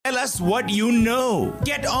us what you know.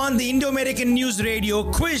 Get on the Indo-American News Radio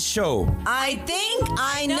quiz show. I think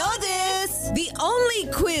I know this. The only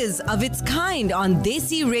quiz of its kind on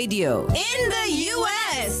Desi Radio in the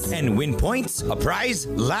US. And win points, a prize,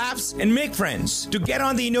 laughs, and make friends. To get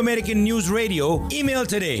on the Indo-American News Radio, email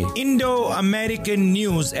today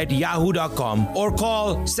indoamericannews@yahoo.com or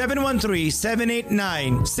call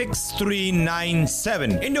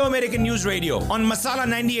 713-789-6397. Indo-American News Radio on Masala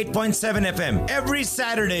 98.7 FM every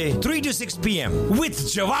Saturday 3 to 6 p.m. with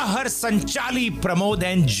Jawahar, Sanchali, Pramod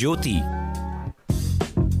and Jyoti.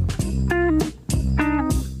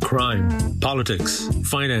 Crime, politics,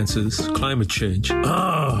 finances, climate change.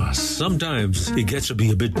 Sometimes it gets to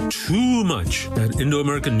be a bit too much. At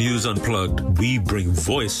Indo-American News Unplugged, we bring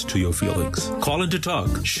voice to your feelings. Call in to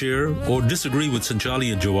talk, share, or disagree with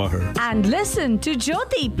Sanchali and Jawahar. And listen to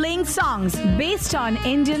Jyoti playing songs based on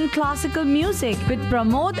Indian classical music with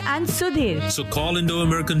Pramod and Sudhir. So call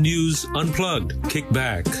Indo-American News Unplugged. Kick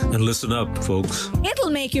back and listen up, folks. It'll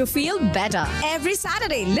make you feel better. Every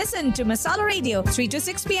Saturday, listen to Masala Radio, 3 to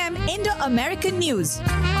 6 p.m. Indo-American News.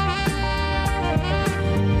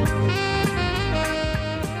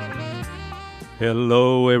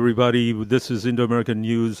 Hello, everybody. This is Indo-American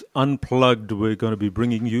News Unplugged. We're going to be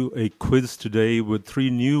bringing you a quiz today with 3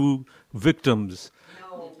 new victims.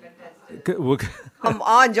 Come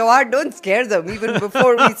on, Jawahar, don't scare them even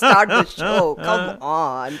before we start the show. Come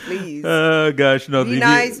on, please. Gosh, no. Be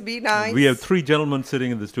nice. We have 3 gentlemen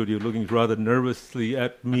sitting in the studio looking rather nervously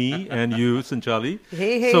at me and you, Sanchali.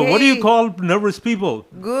 Hey. So what do you call nervous people?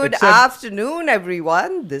 Good afternoon,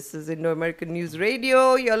 everyone. This is Indo-American News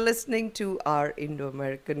Radio. You're listening to our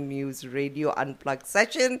Indo-American News Radio Unplugged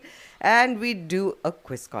session. And we do a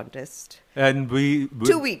quiz contest. And we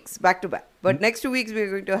 2 weeks back to back. But next 2 weeks, we're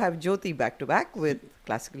going to have Jyoti back to back with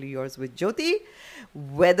Classically Yours with Jyoti.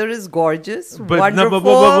 Weather is gorgeous, wonderful.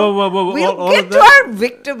 We'll get to our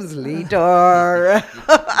victims later.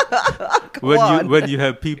 When you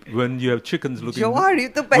have chickens looking. Jawahar,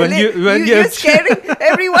 you're scaring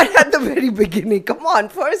everyone at the very beginning. Come on,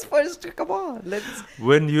 first, come on. Let's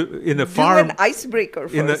do an icebreaker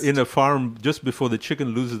first. In a farm, just before the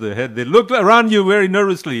chicken loses their head, they look around you very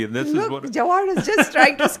nervously, and Jawahar is just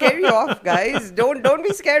trying to scare you off, guys. Don't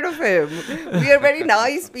be scared of him. We are very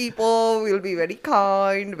nice people. We'll be very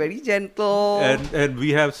kind, very gentle. And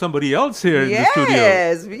we have somebody else here in the studio.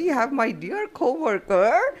 Yes, we have my dear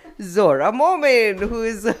co-worker, Zora Momin, who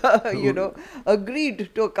is, agreed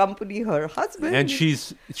to accompany her husband. And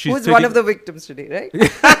she's who's one of the victims today, right?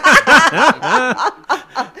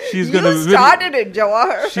 Started it,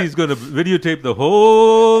 Jawahar. She's going to videotape the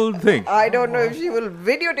whole thing. I don't know if she will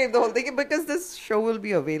videotape the whole thing because this show will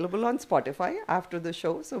be available on Spotify after the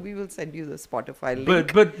show. So we will send you the Spotify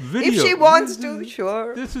link. But video. If she wants to,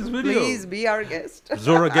 sure. This is video. Please be our guest.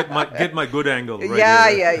 Zora, get my good angle right yeah,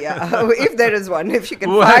 here. Yeah. If there is one, if you can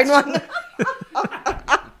find one.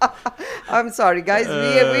 I'm sorry, guys.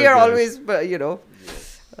 We are always,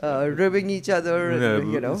 ribbing each other.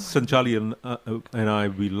 Sanchali and I,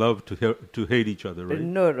 we love to hate each other, right?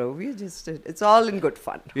 No, we just, it's all in good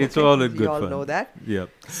fun. It's all in good fun. You all know that. Yeah.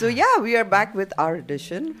 So we are back with our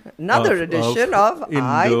edition, another edition of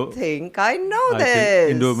I Think I Know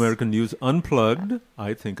This. Indo-American News Unplugged,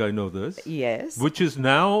 I Think I Know This. Yes. Which is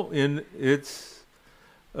now in its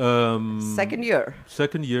second year,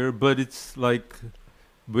 but it's like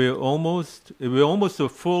we're almost a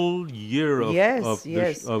full year of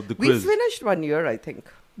the quiz. We finished 1 year, I think.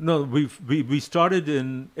 No, we started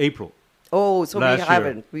in April. Oh, so we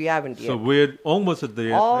haven't yet. So we're almost at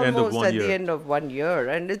the end of 1 year. The end of 1 year,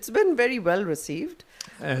 and it's been very well received.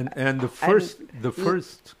 And the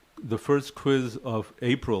first quiz of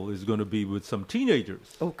April is going to be with some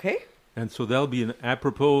teenagers. Okay. And so that'll be an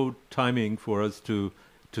apropos timing for us to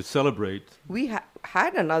celebrate. We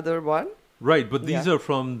had another one. Right, but these are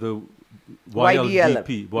from the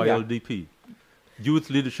YLDP, Youth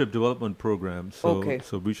Leadership Development Program. So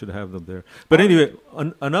we should have them there. But anyway,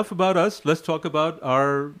 enough about us. Let's talk about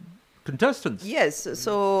our contestants. Yes.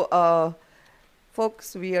 So,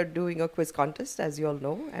 folks, we are doing a quiz contest, as you all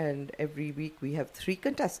know. And every week we have 3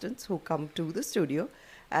 contestants who come to the studio.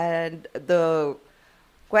 And the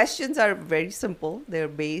questions are very simple. They're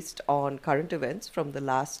based on current events from the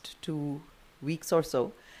last 2 weeks or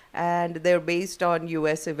so. And they're based on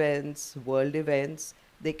US events, world events.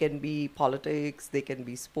 They can be politics, they can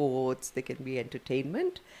be sports, they can be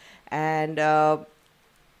entertainment. And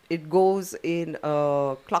it goes in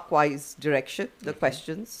a clockwise direction, the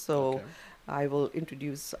questions. So I will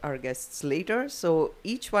introduce our guests later. So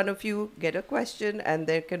each one of you get a question, and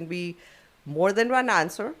there can be more than one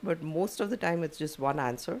answer, but most of the time it's just one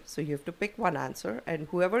answer. So you have to pick one answer, and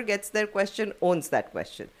whoever gets their question owns that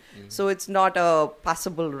question. So it's not a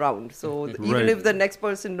passable round. So even if the next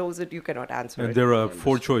person knows it, you cannot answer it. And there are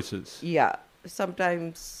 4 choices. Yeah,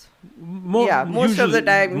 sometimes. Most of the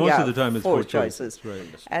time. Most of the time it's 4 choices. Right.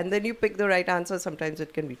 And then you pick the right answer. Sometimes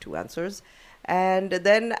it can be 2 answers. And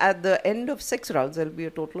then at the end of 6 rounds, there will be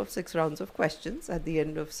a total of 6 rounds of questions. At the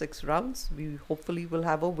end of 6 rounds, we hopefully will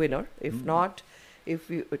have a winner. If not,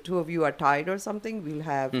 if 2 of you are tied or something, we'll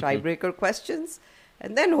have tiebreaker questions.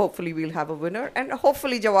 And then hopefully we'll have a winner. And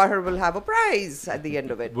hopefully Jawahar will have a prize at the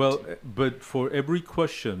end of it. Well, but for every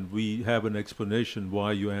question, we have an explanation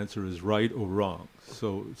why your answer is right or wrong.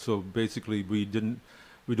 So basically, we don't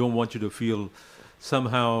want you to feel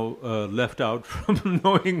somehow left out from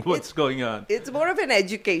knowing what's going on. It's more of an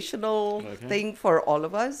educational thing for all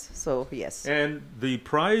of us. So, yes. And the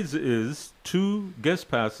prize is 2 guest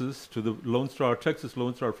passes to the Texas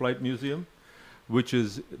Lone Star Flight Museum, which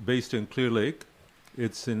is based in Clear Lake.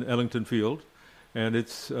 It's in Ellington Field. And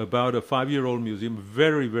it's about a 5-year-old museum.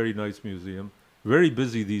 Very, very nice museum. Very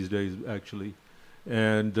busy these days, actually.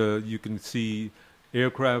 And you can see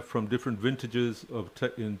aircraft from different vintages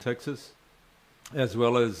in Texas, as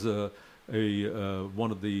well as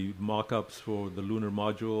one of the mock-ups for the lunar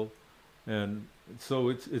module, and so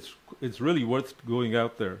it's really worth going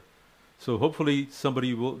out there. So hopefully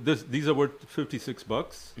somebody will. These are worth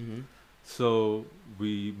 $56. So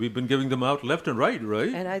we've been giving them out left and right.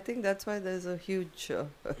 And I think that's why there's a huge,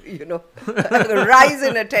 rise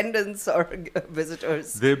in attendance or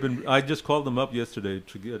visitors. I just called them up yesterday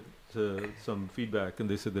to get some feedback, and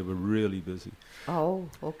they said they were really busy. Oh,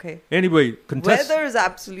 okay. Anyway, weather is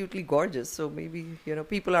absolutely gorgeous, so maybe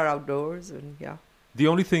people are outdoors, and The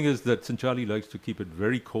only thing is that Sanchali likes to keep it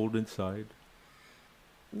very cold inside.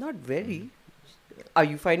 Not very. Are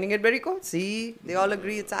you finding it very cold? See, they all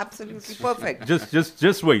agree it's absolutely perfect.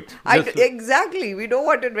 Just wait. Exactly. We don't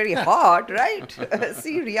want it very hot, right?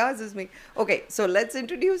 See, Riaz is me. Okay, so let's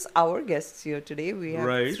introduce our guests here today. We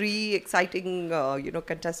have 3 exciting,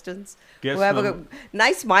 contestants who have a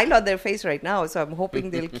nice smile on their face right now. So I'm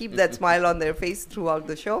hoping they'll keep that smile on their face throughout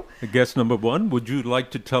the show. Guest number 1, would you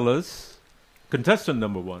like to tell us? Contestant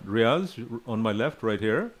number 1, Riaz, on my left, right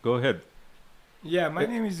here. Go ahead. Yeah, my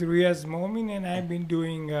name is Riaz Momin, and I've been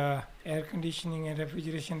doing air conditioning and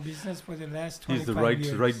refrigeration business for the last 25 years. He's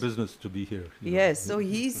the right business to be here. Yes, so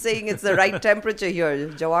he's saying it's the right temperature here,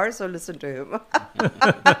 Jawahar, so listen to him.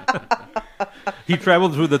 He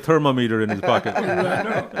traveled through the thermometer in his pocket.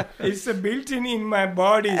 No, it's built-in my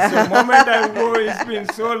body. So the moment I go, it's been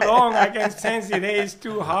so long, I can sense it. Hey, it's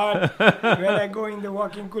too hot. When I go in the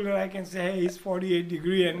walk-in cooler, I can say, hey, it's 48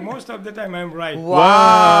 degrees. And most of the time, I'm right.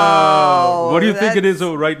 Wow. What do you think it is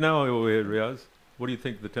right now over here, Riaz? What do you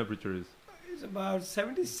think the temperature is? It's about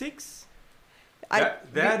 76.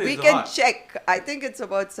 We can check. I think it's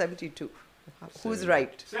about 72. Who's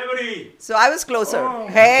right? 70. So I was closer. Oh.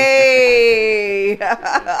 Hey!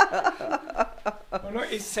 No,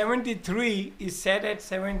 it's 73. It's set at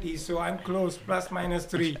 70, so I'm close, plus minus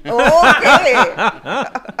 3. Okay.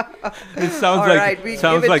 It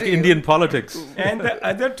sounds like Indian politics. And the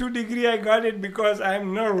other 2 degree, I got it because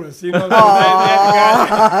I'm nervous. So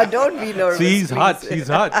don't be nervous. See, he's hot. He's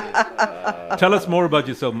hot. Tell us more about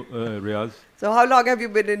yourself, Riaz. So how long have you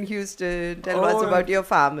been in Houston? Tell us about your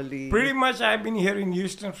family. Pretty much I've been here in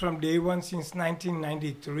Houston from day one since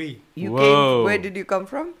 1993. Where did you come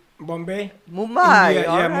from? Bombay. Mumbai.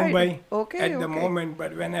 India, Mumbai. Okay. At the moment,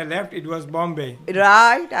 but when I left, it was Bombay.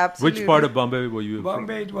 Right, absolutely. Which part of Bombay were you?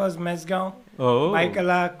 Bombay, it was Mesgaon. Oh.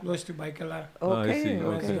 Baikala, close to Baikala. Okay.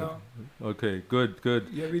 I see. Okay. Good.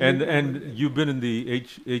 Yeah, and you've been in the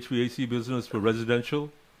HVAC business for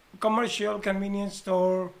residential? Commercial, convenience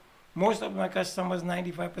store. Most of my customers,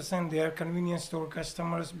 95%, they are convenience store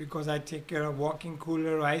customers because I take care of walk-in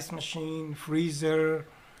cooler, ice machine, freezer,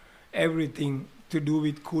 everything to do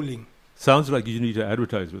with cooling. Sounds like you need to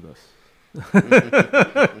advertise with us.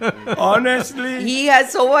 Honestly, he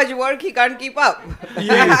has so much work he can't keep up.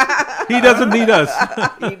 Yes. He doesn't need us.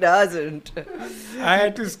 He doesn't. I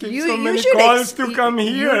had to skip so many calls to come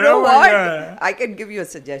here. You know what? I can give you a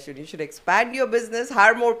suggestion. You should expand your business,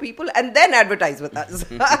 hire more people, and then advertise with us.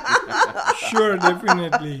 Sure,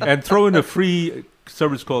 definitely. And throw in a free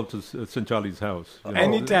service call to Sanchali's house. You know.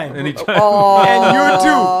 Anytime. Anytime. Oh, And you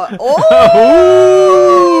too.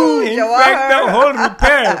 Oh, In Jawahar. fact, the whole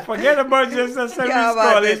repair. Forget about just a service Yeah,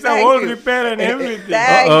 call. but It's the thank whole you. repair and everything.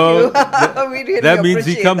 Thank Uh-oh. you. We really That means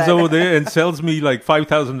he appreciate comes that. over there and sells me like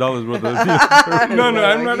 $5,000 worth of. No,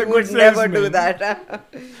 I'm not he a good would never do salesman. that.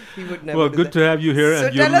 He would never Well, do good that. to have you here. So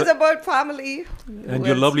and your tell us about family. and Who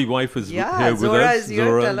your else? lovely wife is Yeah, here with Zora us. is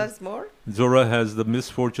here. Tell us more. Zora has the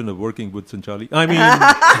misfortune of working with Sanchali. I mean,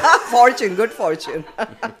 Fortune, good fortune.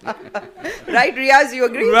 Right, Riaz, you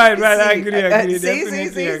agree? Right, I See, agree. see, Definitely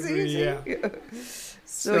see. agree. Yeah. So,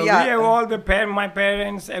 So yeah. we have all the my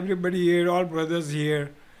parents, everybody here, all brothers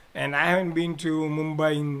here, and I haven't been to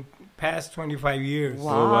Mumbai in past 25 years.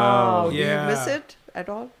 Wow. Do you Yeah. miss it at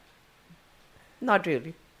all? Not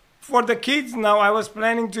really. For the kids now, I was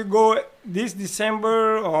planning to go this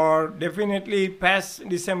December, or definitely past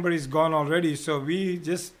December is gone already. So we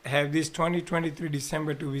just have this 2023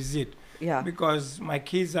 December to visit, Yeah. because my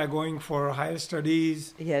kids are going for higher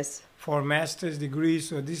studies, Yes. for master's degree.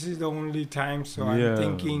 So this is the only time. So Yeah. I'm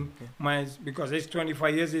thinking, because it's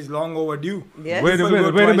 25 years is long overdue. Yes. wait a People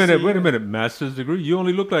minute, go wait a twice a minute, wait a year. minute. Master's degree? You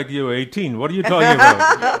only look like you're 18. What are you talking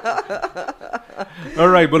about? All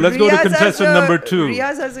right, well, let's go to Riaz has contestant a- number 2.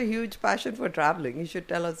 Riaz has a huge passion for traveling. You should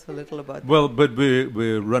tell us a little about that. Well, but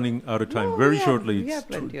we're running out of time No, very we have- shortly. we It's have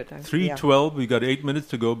plenty of time. 3:12. We got 8 minutes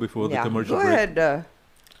to go before the Yeah. commercial Go break. ahead.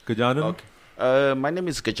 Gajanan? Okay. My name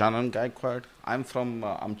is Gajanan Gaikwad. I'm from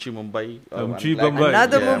Amchi, Mumbai. Amchi, I'm glad- Mumbai.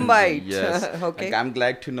 Another Yeah, Mumbai. Yes. Okay. Like, I'm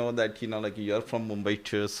glad to know that you're from Mumbai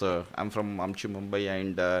too. So I'm from Amchi, Mumbai,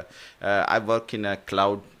 and I work in a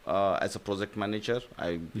cloud as a project manager.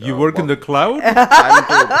 You work in the cloud? I'm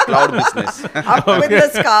into cloud business. Up in the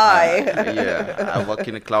sky. Yeah, I work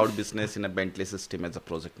in a cloud business in a Bentley system as a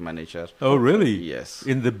project manager. Oh, really? Yes.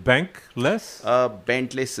 In the bank less?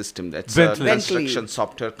 Bentley system. That's Bentley. a construction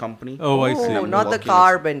software company. Oh, I see. Oh, not the working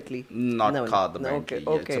car Bentley. Not No, car, the no, Bentley. okay, Yeah,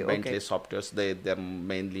 okay, it's a Bentley okay. softwares. They're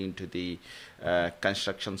mainly into the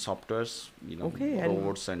construction softwares, Okay, and-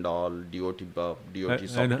 roads and all, DOT And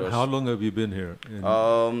softwares. how long have you been here?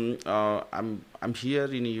 I'm here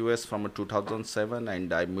in the US from 2007,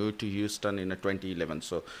 and I moved to Houston in 2011.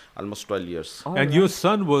 So almost 12 years. And your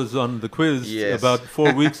son was on the quiz Yes. about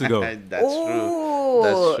 4 weeks ago. That's Oh, true.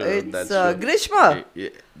 That's true. it's That's true. Grishma. Yeah,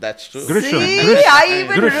 that's true. Grisham. See, I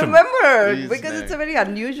even Grisham. remembered His because name. it's a very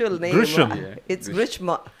unusual name. Grisham. Yeah. It's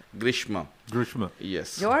Grishma. Grishma. Grishma.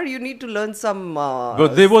 Yes. Jawahar, you need to learn some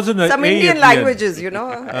But there wasn't a some A at Indian the end. languages,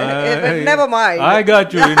 Never mind. I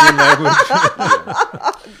got your Indian language.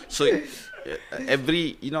 So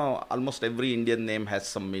every, almost every Indian name has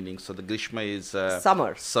some meaning. So the Grishma is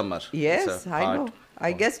Summer. Summer. Yes, It's a I part. know.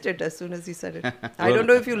 I guessed it as soon as he said it. I don't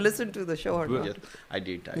know if you listened to the show or not. Yes, I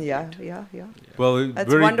did. Yeah. Well, That's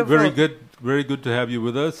very, wonderful. very good to have you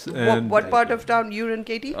with us. And What part of town you're in,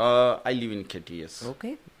 Katie? I live in Katy, yes.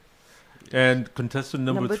 Okay. and contestant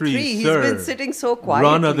number 3, He's sir. been sitting so quietly.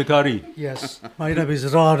 Ran Adhikari. Yes, my name is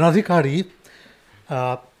Ran Adhikari.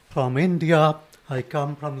 From India, I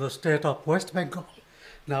come from the state of West Bengal,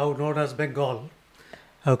 now known as Bengal.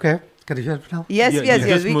 Okay, can you hear me now? Yes, Yeah, yes, you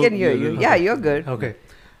yes, just we moved- can hear you. Yeah, you're good. Okay,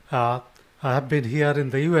 I have been here in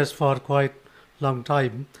the US for quite long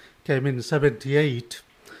time. Came in '78.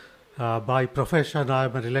 By profession, I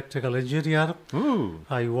am an electrical engineer. Ooh.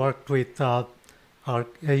 I worked with our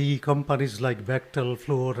AE companies like Bechtel,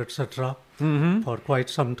 Fluor, etc. For quite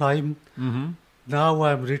some time. Now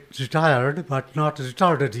I'm retired, but not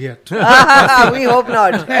retarded yet. We hope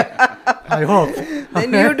not. I hope.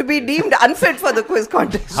 Then you'd be deemed unfit for the quiz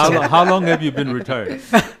contest. How long have you been retired?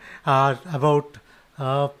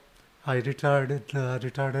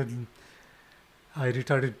 I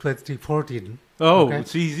retired in 2014. Oh, Okay.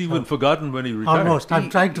 see, he's even forgotten when he retired. Almost. I'm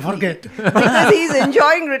trying to forget. Because he's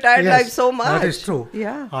enjoying retired Yes, life so much. That is true.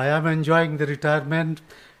 Yeah. I am enjoying the retirement.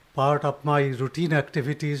 Part of my routine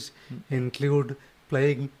activities include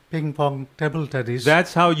playing ping pong, table tennis.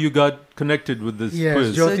 That's how you got connected with this Yes,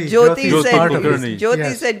 quiz. So Jyoti- Jyoti Jyoti is sent part of you. it. Jyoti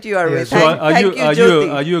Yes. sent you our way. Yes. So Thank are you,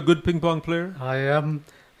 Jyoti. you a good ping pong player? I am.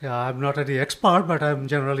 Yeah, I'm not any expert, but I'm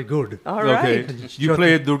generally good. All right. Okay. You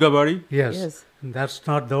play at Durgabari? Yes. Yes. And that's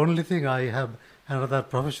not the only thing. I have another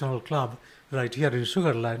professional club right here in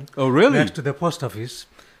Sugarland. Oh, really? Next to the post office,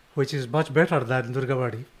 which is much better than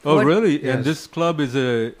Durgabadi. Oh, What- really? Yes. And this club is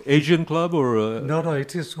a Asian club or a... No,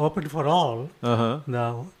 it is open for all.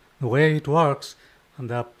 Uh-huh. The way it works, and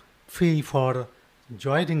the fee for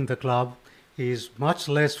joining the club is much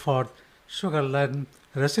less for Sugarland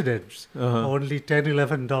residents, only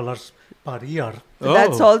 $10-11 per year. Oh.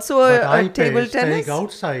 That's also But a I table pay tennis. staying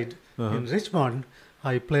outside in Richmond.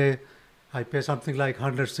 I pay something like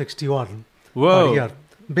 161. Whoa. per year.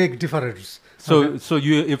 Big difference. So, Okay. so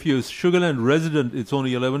if you're Sugarland resident, it's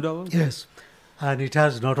only $11? Yes. And it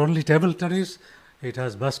has not only table tennis, it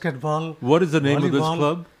has basketball. What is the name of this volleyball.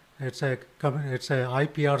 club? It's a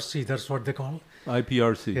IPRC, that's what they call.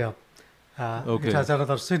 IPRC. Yeah. Okay. It has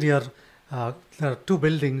another senior. There are two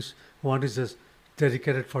buildings. One is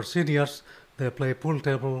dedicated for seniors. They play pool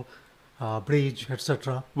table, bridge,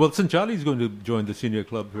 etc. Well, Sanchali is going to join the senior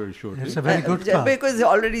club very shortly. It's a very good club. Because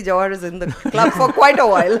already Jawahar is in the club for quite a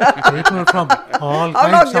while. People from all How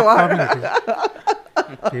kinds long, of Jawahar? communities.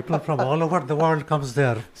 People from all over the world comes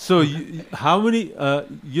there. So, how many?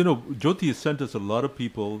 Jyoti has sent us a lot of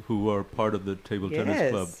people who are part of the table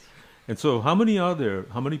tennis club. And so, how many are there?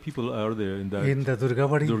 How many people are there in that? In the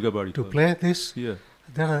Durgabadi to club? play this. Yeah.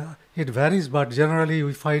 It varies, but generally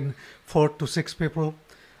we find 4 to 6 people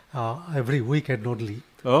every weekend only.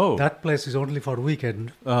 Oh. That place is only for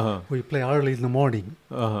weekend. Uh-huh. We play early in the morning.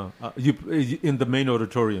 You in the main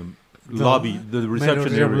auditorium lobby, the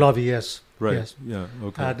reception area. Lobby, yes. Right. Yes. Yeah.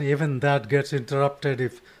 Okay. And even that gets interrupted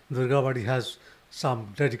if Durgabadi has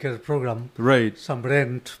some dedicated program. Right. Some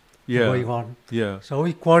rent going on. Yeah. So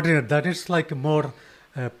we coordinate that. It's like a more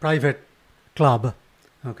private club,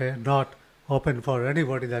 okay, not open for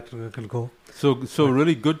anybody that can go. So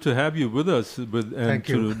really good to have you with us, and Thank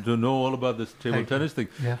you. to know all about this table Thank you. tennis thing.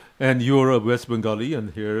 Yeah. And you're a West Bengali,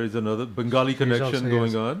 and here is another Bengali connection also,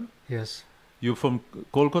 going yes. on. Yes. You're from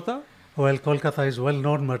Kolkata? Well, Kolkata is well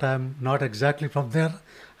known, but I'm not exactly from there.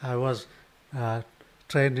 I was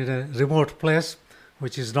trained in a remote place,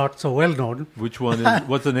 which is not so well known. Which one is?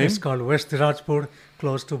 What's the name? It's called West Dirajpur,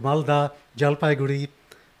 close to Malda, Jalpaiguri,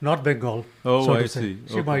 not Bengal. Oh, so I to say. see.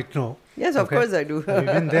 She Okay. might know. Yes, of course I do. Have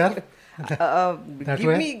you been there?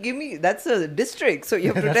 Give me. That's a district. So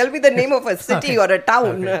you have to tell me the name of a city or a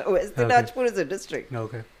town. Okay. West Dinajpur is a district.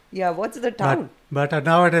 Okay. Yeah, what's the town? But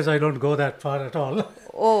nowadays I don't go that far at all.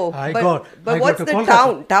 Oh, I but go what's to the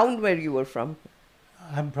Kolkata. town where you were from?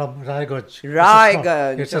 I'm from Raiganj.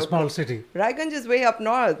 Raiganj. It's a small city. Raiganj is way up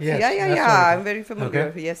north. Yes, yeah. that's right. I'm very familiar.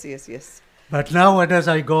 Okay. Yes. But nowadays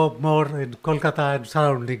I go more in Kolkata and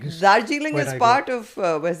surroundings. Darjeeling where is I part of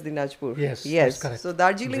West Dinajpur. Yes, that's correct. So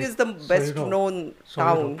Darjeeling is the best known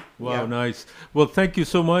town. Wow, Yeah. nice. Well, thank you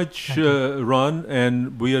so much, Ron.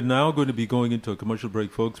 And we are now going to be going into a commercial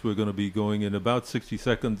break, folks. We're going to be going in about 60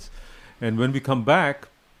 seconds. And when we come back,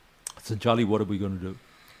 Sanchali, what are we going to do?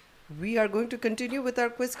 We are going to continue with our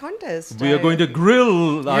quiz contest. We are going to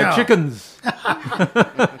grill our chickens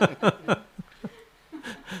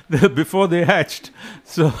before they hatched.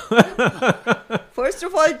 So, First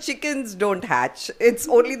of all, chickens don't hatch. It's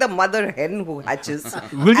only the mother hen who hatches.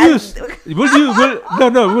 will you?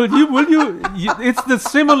 It's the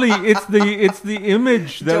simile. It's the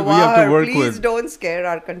image that we have to Jawahar, work please with. don't scare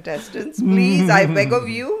our contestants. Please, I beg of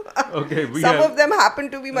you. Okay, Some of them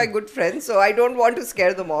happen to be my good friends, so I don't want to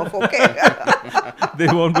scare them off, okay? They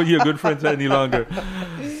won't be your good friends any longer.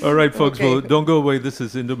 All right, folks. Okay. Well, don't go away. This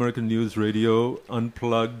is Indo-American News Radio,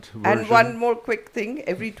 unplugged version. And one more quick thing.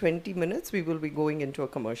 Every 20 minutes, we will be going into a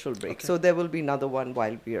commercial break. Okay. So there will be another one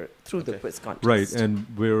while we are through the quiz contest. Right, and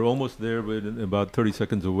we're almost there. We're about 30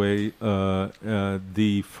 seconds away.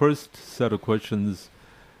 The first set of questions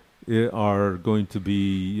are going to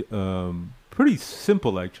be pretty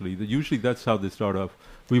simple, actually. Usually that's how they start off.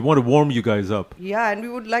 We want to warm you guys up. Yeah, and we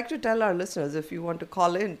would like to tell our listeners, if you want to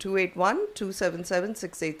call in,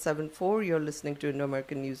 281-277-6874. You're listening to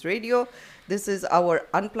Indo-American News Radio. This is our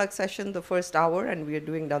Unplugged session, the first hour, and we are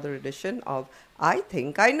doing another edition of I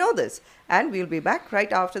Think I Know This. And we'll be back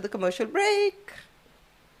right after the commercial break.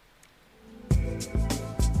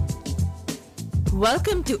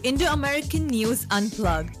 Welcome to Indo-American News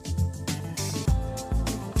Unplugged.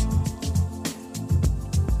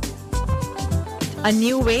 A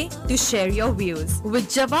new way to share your views with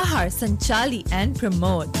Jawahar, Sanchali and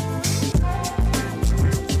Pramod.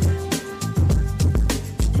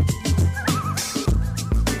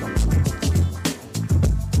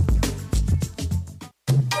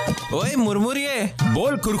 ओए मुरमुरिये,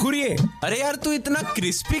 बोल कुरकुरिये। अरे यार तू इतना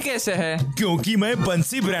crispy कैसे है? क्योंकि मैं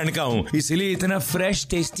बंसी ब्रांड का हूँ, इसलिए इतना फ्रेश,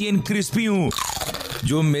 टेस्टी एंड क्रिस्पी हूँ।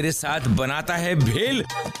 जो मेरे साथ बनाता है भेल,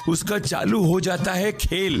 उसका चालू हो जाता है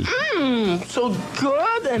खेल। So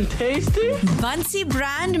good and tasty. Bansi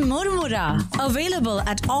brand Murmura, available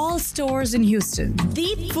at all stores in Houston.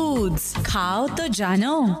 Deep Foods, khao to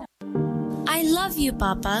jano. I love you,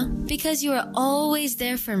 Papa, because you are always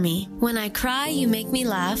there for me. When I cry, you make me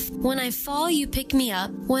laugh. When I fall, you pick me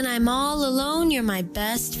up. When I'm all alone, you're my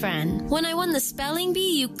best friend. When I won the spelling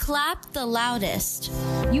bee, you clapped the loudest.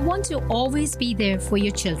 You want to always be there for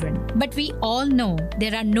your children. But we all know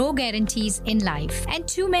there are no guarantees in life, and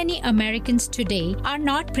too many Americans today are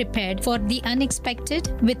not prepared for the unexpected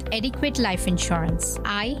with adequate life insurance.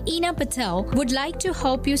 I, Ina Patel, would like to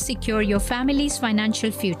help you secure your family's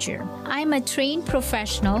financial future. I am a trained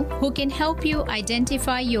professional who can help you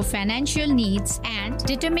identify your financial needs and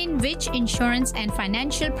determine which insurance and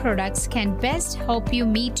financial products can best help you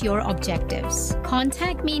meet your objectives.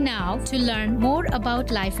 Contact me now to learn more about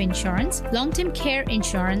life insurance, long-term care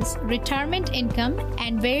insurance, retirement income,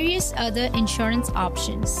 and various other insurance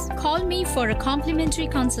options. Call me for a complimentary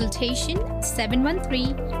consultation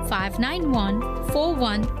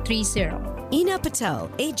 713-591-4130. Ina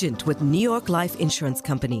Patel, agent with New York Life Insurance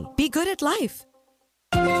Company. Be good at life.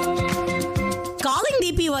 Calling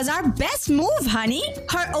Deepi was our best move, honey.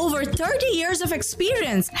 Her over 30 years of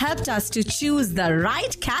experience helped us to choose the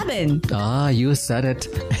right cabin. Ah, you said it.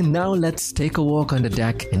 And now let's take a walk on the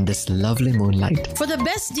deck in this lovely moonlight. For the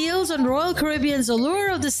best deals on Royal Caribbean's Allure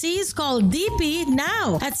of the Seas, call Deepi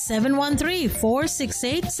now at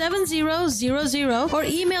 713-468-7000 or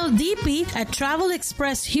email Deepi at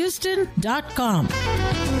travelexpresshouston.com.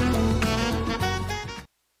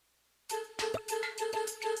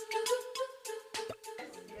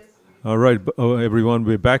 All right, everyone,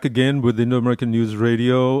 we're back again with Indo-American News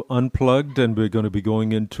Radio Unplugged, and we're going to be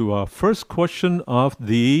going into our first question of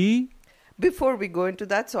the... Before we go into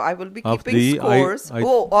that, so I will be keeping scores.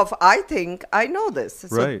 I think I know this. So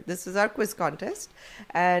right. This is our quiz contest,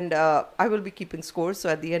 and I will be keeping scores. So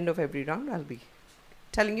at the end of every round, I'll be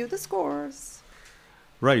telling you the scores.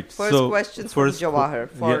 Right. First questions from Jawahar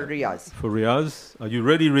for Riaz. For Riaz. Are you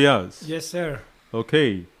ready, Riaz? Yes, sir.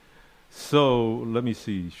 Okay. So, let me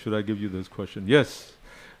see. Should I give you this question? Yes.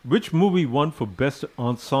 Which movie won for Best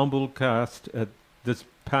Ensemble Cast at this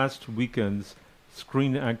past weekend's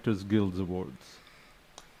Screen Actors Guild Awards?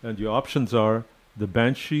 And your options are The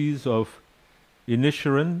Banshees of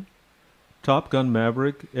Inisherin, Top Gun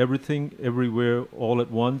Maverick, Everything Everywhere All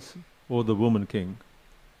at Once, or The Woman King.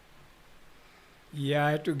 Yeah,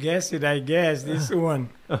 I had to guess it. I guess this one.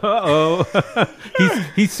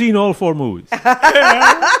 He's seen all four movies. He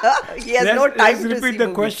has no time let's to repeat see the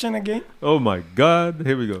movies. question again. Oh my God!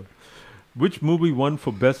 Here we go. Which movie won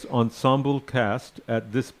for Best Ensemble Cast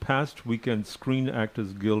at this past weekend's Screen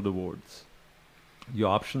Actors Guild Awards? Your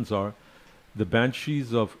options are The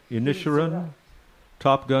Banshees of Inisherin,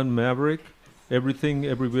 Top Gun Maverick, Everything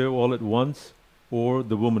Everywhere All at Once, or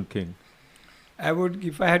The Woman King. I would,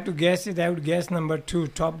 if I had to guess it, I would guess number 2,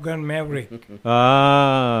 Top Gun Maverick.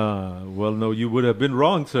 Well, no, you would have been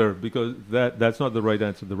wrong, sir, because that's not the right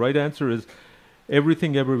answer. The right answer is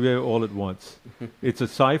Everything Everywhere All at Once. It's a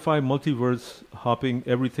sci-fi multiverse hopping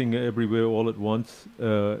Everything Everywhere All at Once.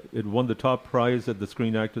 It won the top prize at the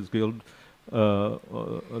Screen Actors Guild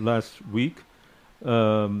last week.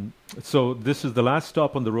 So this is the last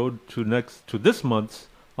stop on the road to this month's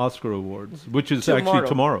Oscar Awards, which is actually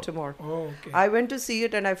tomorrow. Oh, okay. I went to see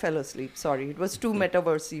it and I fell asleep. Sorry, it was too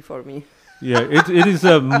metaversey for me. Yeah, it is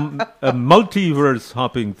a multiverse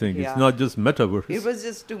hopping thing. Yeah. It's not just metaverse. It was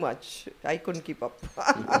just too much. I couldn't keep up.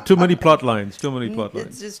 Too many plot lines.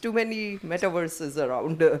 It's just too many metaverses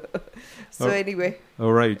around. Anyway.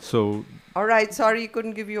 All right. So. All right. Sorry,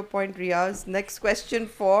 couldn't give you a point, Riaz. Next question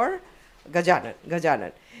for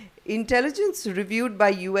Gajanan. Intelligence reviewed by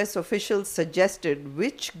US officials suggested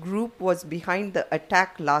which group was behind the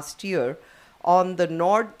attack last year on the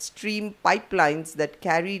Nord Stream pipelines that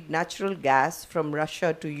carried natural gas from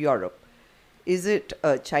Russia to Europe. Is it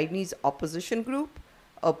a Chinese opposition group,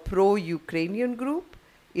 a pro-Ukrainian group,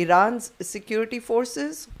 Iran's security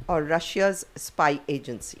forces, or Russia's spy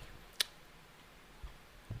agency?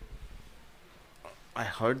 I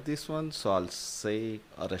heard this one, so I'll say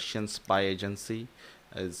a Russian spy agency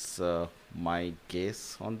is my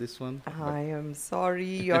guess on this one. I am sorry,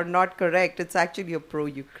 you're not correct. It's actually a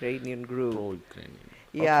pro-Ukrainian group. Pro-Ukrainian.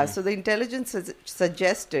 Yeah, Okay. so the intelligence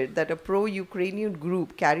suggested that a pro-Ukrainian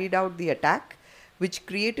group carried out the attack, which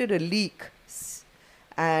created a leak.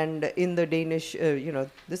 And in the Danish,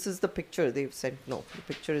 this is the picture they've sent. No, the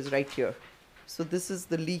picture is right here. So this is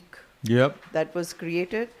the leak that was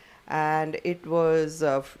created, and it was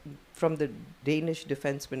from the Danish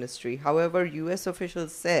Defense Ministry. However, US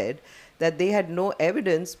officials said that they had no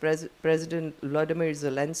evidence President Volodymyr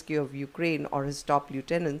Zelensky of Ukraine or his top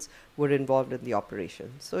lieutenants were involved in the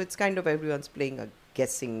operation. So it's kind of everyone's playing a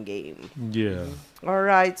guessing game. Yeah. All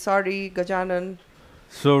right. Sorry, Gajanan.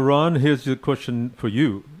 So, Ron, here's your question for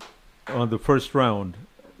you on the first round.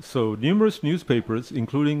 So, numerous newspapers,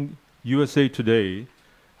 including USA Today,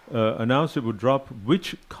 announced it would drop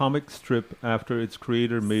which comic strip after its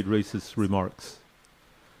creator made racist remarks?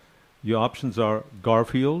 Your options are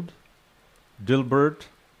Garfield, Dilbert,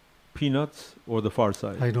 Peanuts, or The Far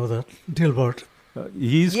Side. I know that. Dilbert.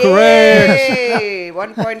 He's Yay! correct.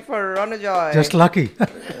 1 point for Ronojoy. Just lucky.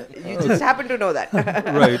 You just happen to know that.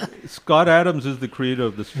 Right. Scott Adams is the creator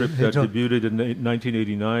of the strip that John. debuted in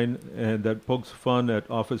 1989 and that pokes fun at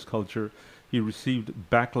office culture. He received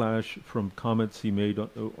backlash from comments he made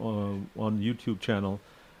on YouTube channel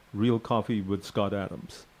Real Coffee with Scott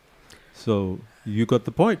Adams. So you got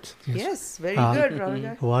the point. Yes, very good,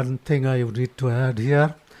 Ronojoy. One thing I need to add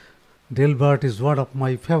here. Dilbert is one of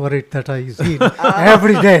my favorite that I see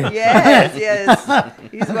every day. Yes.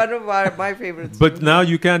 He's one of my favorites. But now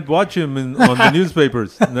you can't watch him on the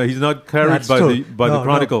newspapers. No, he's not carried That's by true. the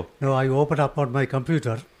Chronicle. No, I open up on my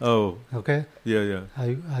computer. Oh. Okay. Yeah.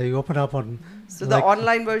 I open up on. So the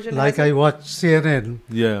online version. Like I watch CNN.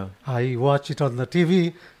 Yeah. I watch it on the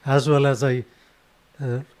TV as well as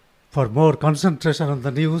for more concentration on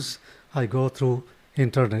the news, I go through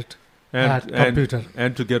internet. Computer.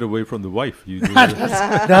 And to get away from the wife. You do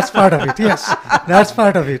that's part of it, yes. That's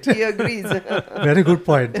part of it. He agrees. Very good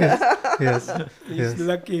point. Yes. He's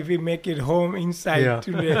lucky if we make it home inside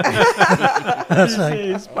today. That's right.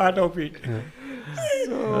 It's part of it. Yeah.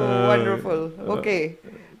 So wonderful. Okay.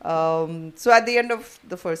 So at the end of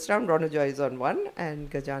the first round, Ronojoy is on 1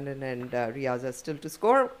 and Gajanan and Riaz are still to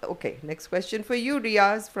score. Okay, next question for you,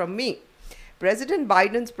 Riaz, from me. President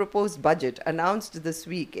Biden's proposed budget announced this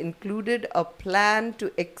week included a plan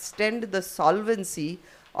to extend the solvency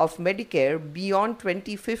of Medicare beyond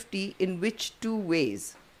 2050 in which 2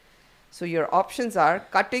 ways? So your options are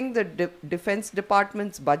cutting the Defense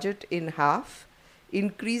Department's budget in half,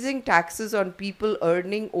 increasing taxes on people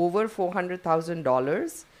earning over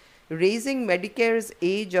 $400,000, raising Medicare's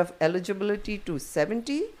age of eligibility to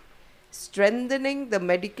 70, strengthening the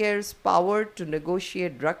Medicare's power to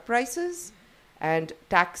negotiate drug prices, and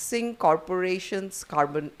taxing corporations'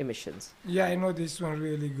 carbon emissions. Yeah, I know this one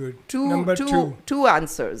really good. Number two. Two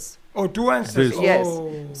answers. Oh, 2 answers. Yes.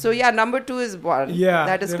 Oh. So yeah, number 2 is 1. Yeah,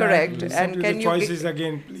 that is then correct. And can you choices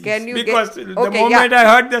again, please? Can you because the moment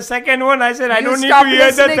I heard the second one, I said I don't need stop to hear the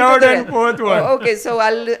listening to third the and fourth one. Okay, so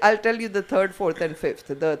I'll tell you the third, fourth, and fifth.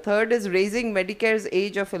 The third is raising Medicare's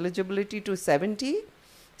age of eligibility to 70,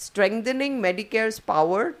 strengthening Medicare's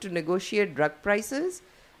power to negotiate drug prices,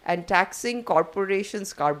 and taxing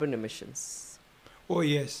corporations' carbon emissions. Oh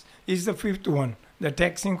yes, it's the fifth one. The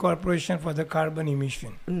taxing corporation for the carbon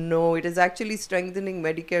emission. No, it is actually strengthening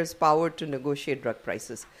Medicare's power to negotiate drug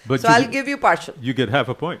prices. But so I'll give you partial. You get half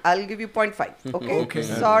a point. I'll give you 0.5. Okay. Okay.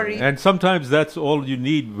 Sorry. And sometimes that's all you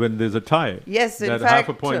need when there's a tie. Yes, in that fact, half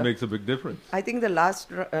a point makes a big difference. I think the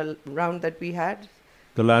last round that we had.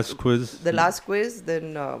 The last quiz. The last quiz,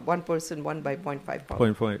 then one person won by 0.5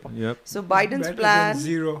 points. 0.5, yep. So Biden's Better plan... than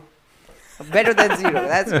 0. Better than 0,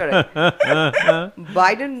 that's correct.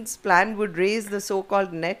 Biden's plan would raise the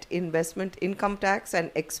so-called net investment income tax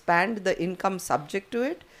and expand the income subject to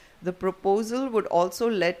it. The proposal would also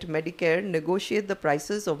let Medicare negotiate the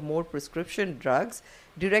prices of more prescription drugs,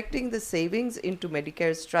 directing the savings into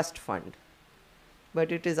Medicare's trust fund.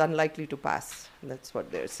 But it is unlikely to pass. That's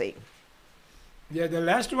what they're saying. Yeah, the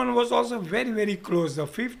last one was also very, very close. The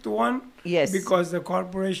fifth one, yes, because the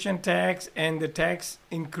corporation tax and the tax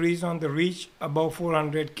increase on the rich above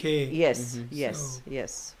 400K. Yes,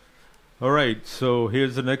 yes. All right, so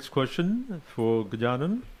here's the next question for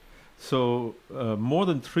Gajanan. So more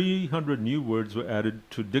than 300 new words were added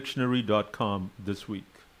to dictionary.com this week.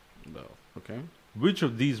 No. Okay. Which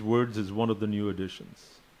of these words is one of the new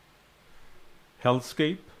additions?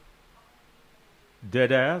 Hellscape,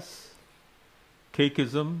 dead ass,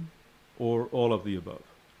 cakeism, or all of the above?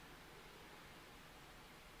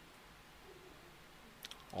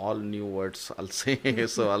 All new words, I'll say.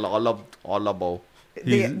 So all above.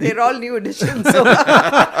 They're all new additions. So.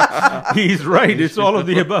 He's right. It's all of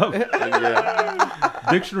the above. Yeah.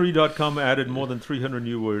 Dictionary.com added more than 300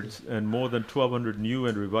 new words and more than 1,200 new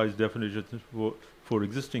and revised definitions for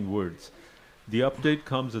existing words. The update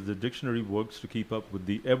comes as the dictionary works to keep up with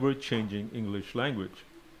the ever-changing English language.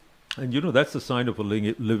 And that's the sign of a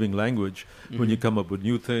living language, when you come up with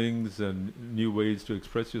new things and new ways to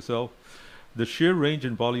express yourself. The sheer range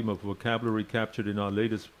and volume of vocabulary captured in our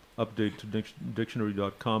latest update to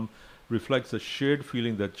dictionary.com reflects a shared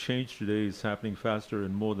feeling that change today is happening faster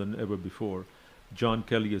and more than ever before. John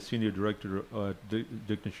Kelly, a senior director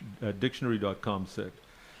at dictionary.com, said.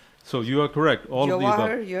 So you are correct. All of the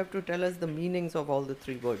Jawahar, above. you have to tell us the meanings of all the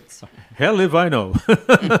three words. Hell if I know.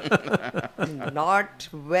 Not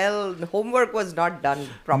well. Homework was not done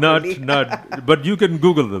properly. Not. But you can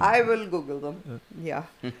Google them. I will Google them. Yeah.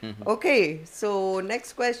 Okay. So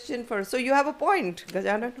next question so you have a point,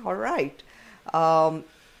 Gajanan. All right.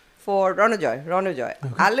 For Ronojoy.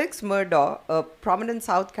 Okay. Alex Murdaugh, a prominent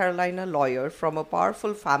South Carolina lawyer from a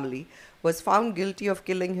powerful family, was found guilty of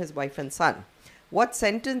killing his wife and son. What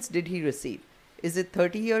sentence did he receive? Is it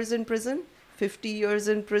 30 years in prison, 50 years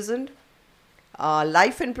in prison,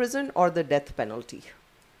 life in prison, or the death penalty?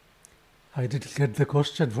 I didn't get the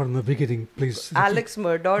question from the beginning, please. Alex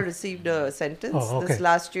Murdaugh received a sentence this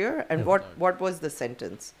last year. And what was the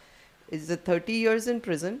sentence? Is it 30 years in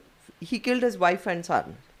prison? He killed his wife and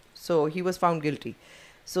son. So he was found guilty.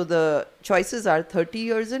 So the choices are 30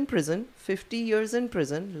 years in prison, 50 years in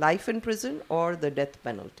prison, life in prison, or the death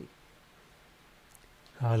penalty.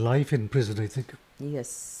 Life in prison, I think.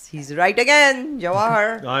 Yes, he's right again,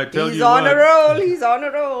 Jawahar. I tell he's you on what. a roll. He's on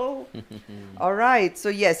a roll. All right. So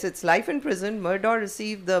yes, it's life in prison. Murdaugh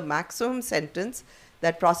received the maximum sentence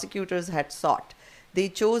that prosecutors had sought. They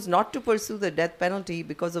chose not to pursue the death penalty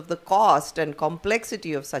because of the cost and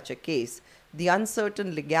complexity of such a case, the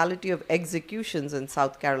uncertain legality of executions in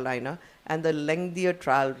South Carolina, and the lengthier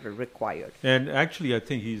trial required. And actually, I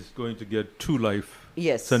think he's going to get 2 life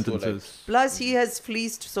sentences. Plus, he has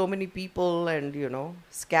fleeced so many people and,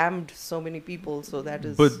 scammed so many people. So that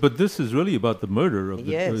is... But this is really about the murder of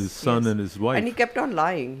his son and his wife. And he kept on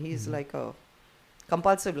lying. He's like a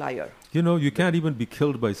compulsive liar. You can't even be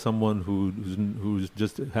killed by someone who's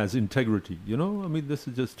just has integrity. I mean, this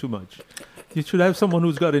is just too much. You should have someone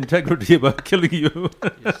who's got integrity about killing you.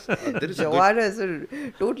 Jawahar has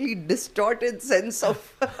a totally distorted sense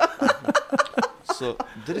of... So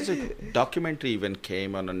there is a documentary even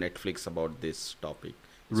came on Netflix about this topic.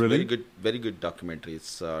 It's Really? very good documentary.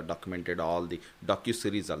 It's documented all the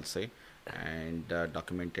docu-series, I'll say, and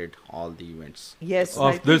documented all the events. Yes.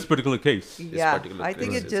 Of this particular case. Yeah, I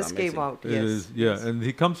think it just came out. It Yes. is, yeah, and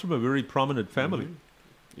he comes from a very prominent family.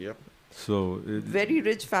 Yep. So Very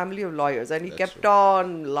rich family of lawyers, and he kept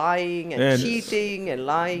on lying and cheating and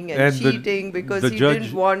lying and cheating because he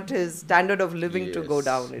didn't want his standard of living to go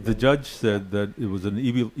down. The judge said that it was an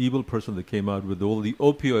evil person that came out with all the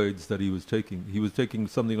opioids that he was taking. He was taking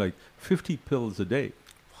something like 50 pills a day.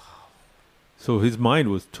 So his mind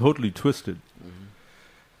was totally twisted.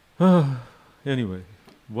 Anyway,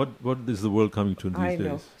 what is the world coming to these days? I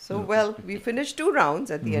know. So, we finished 2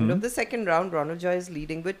 rounds. At the end of the second round, Ronojoy is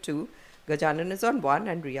leading with 2. Gajanan is on 1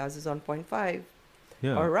 and Riaz is on 0.5.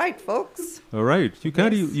 Yeah. All right, folks. All right. You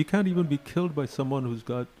can't you can't even be killed by someone who's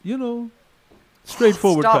got,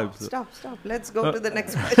 straightforward types. Stop. Let's go to the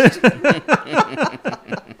next question.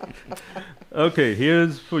 Okay,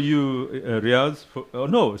 here's for you, Riaz.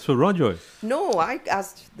 It's for Ronojoy. No, I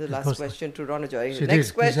asked the last question to Ronojoy. She Next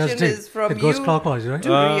did. question is from It goes you clockwise, right? to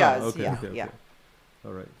Riaz. Okay.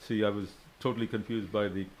 All right. See, I was totally confused by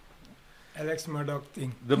the Alex Murdaugh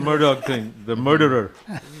thing. The Murdaugh thing. The murderer.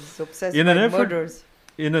 He's obsessed with murders.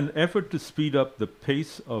 In an effort to speed up the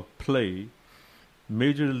pace of play,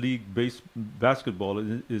 Major League Baseball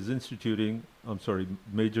is instituting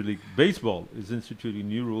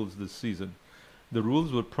new rules this season. The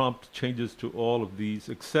rules will prompt changes to all of these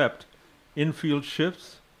except infield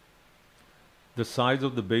shifts, the size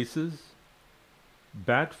of the bases,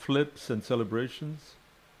 bat flips and celebrations,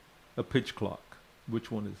 a pitch clock. Which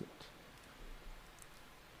one is it?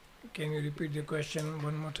 Can you repeat the question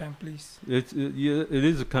one more time, please? It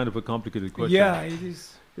is a kind of a complicated question. Yeah, it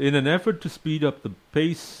is. In an effort to speed up the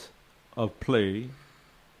pace of play,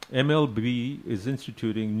 MLB is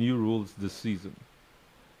instituting new rules this season.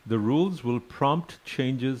 The rules will prompt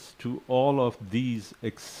changes to all of these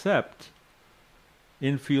except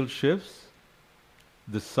infield shifts,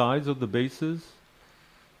 the size of the bases,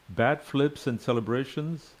 bat flips and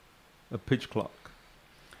celebrations, a pitch clock.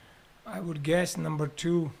 I would guess number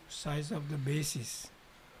 2, size of the bases.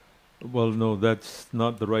 Well, no, that's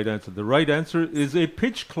not the right answer. The right answer is a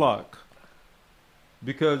pitch clock.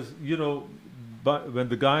 Because, when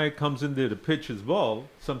the guy comes in there to pitch his ball,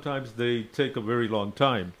 sometimes they take a very long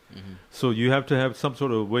time. Mm-hmm. So you have to have some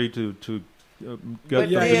sort of way to get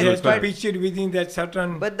to pitch it within that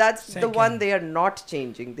certain. But that's second. The one they are not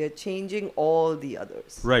changing. They're changing all the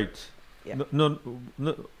others. Right. Yeah. No.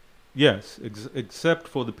 Yes, except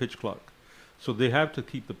for the pitch clock. So they have to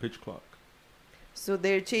keep the pitch clock. So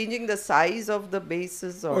they're changing the size of the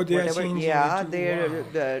bases or whatever.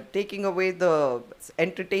 They're taking away the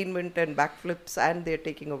entertainment and backflips, and they're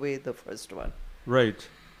taking away the first one. Right.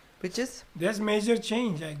 Which is? There's major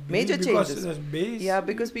change. I believe, Major because changes. there's base. Yeah,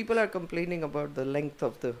 because people are complaining about the length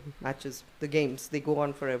of the matches, the games. They go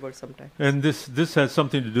on forever sometimes. And this has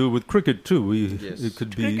something to do with cricket too. It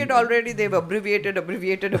could be Cricket already they've abbreviated.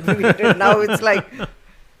 Now it's like.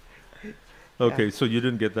 Okay, so you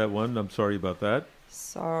didn't get that one. I'm sorry about that.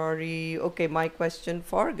 Sorry. Okay, my question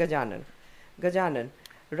for Gajanan. Gajanan,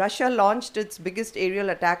 Russia launched its biggest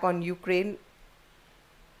aerial attack on Ukraine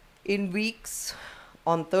in weeks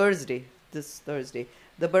on this Thursday.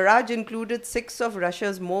 The barrage included 6 of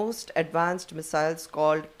Russia's most advanced missiles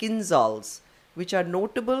called Kinzhals, which are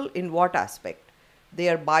notable in what aspect? They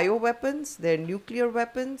are bioweapons, they're nuclear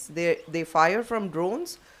weapons, they fire from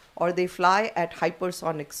drones, or they fly at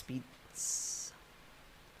hypersonic speeds.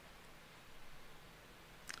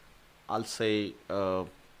 I'll say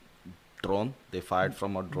drone. They fired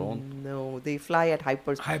from a drone. No, they fly at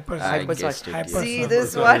hypersonic. Hypersonic. See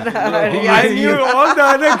this one? I knew all the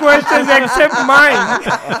other questions except mine.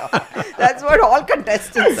 That's what all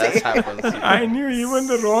contestants say. That happens. I knew even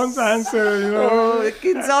the wrong answer. You know. Oh, the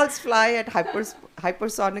Kinzhals fly at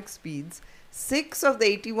hypersonic speeds. 6 of the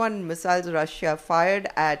 81 missiles Russia fired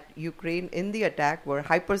at Ukraine in the attack were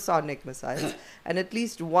hypersonic missiles, and at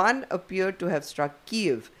least one appeared to have struck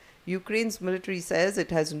Kyiv. Ukraine's military says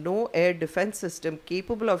it has no air defense system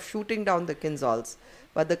capable of shooting down the Kinzhals,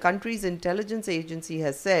 but the country's intelligence agency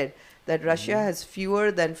has said that Russia has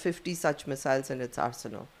fewer than 50 such missiles in its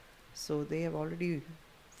arsenal. So they have already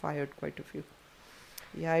fired quite a few.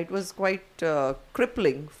 Yeah, it was quite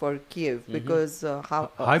crippling for Kyiv because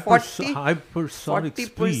 40%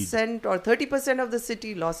 speed. or 30% of the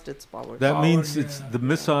city lost its power. That means the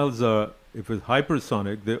missiles are, if it's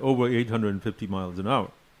hypersonic, they're over 850 miles an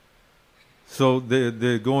hour. So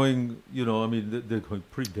they're going, they're going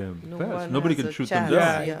pretty damn fast. Nobody can shoot them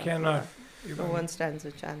down. You cannot. No one stands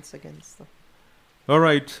a chance against them. All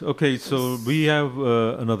right. Okay. So we have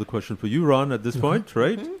another question for you, Ron, at this point,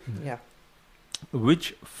 right? Mm-hmm. Yeah.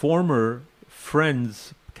 Which former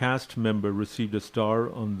Friends cast member received a star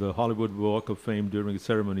on the Hollywood Walk of Fame during a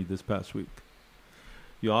ceremony this past week?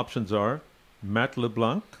 Your options are Matt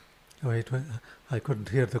LeBlanc. Wait, I couldn't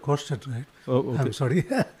hear the question, right? Oh, okay. I'm sorry.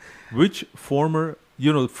 Which former,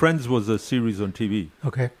 Friends was a series on TV.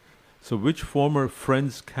 Okay. So which former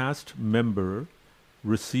Friends cast member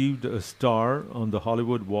received a star on the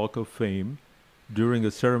Hollywood Walk of Fame during a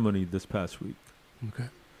ceremony this past week? Okay.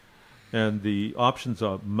 And the options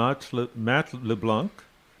are Matt LeBlanc,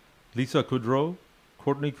 Lisa Kudrow,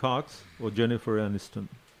 Courtney Cox, or Jennifer Aniston.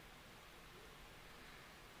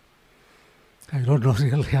 I don't know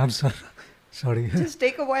really answer. Sorry. Just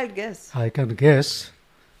take a wild guess. I can guess.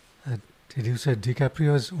 Did you say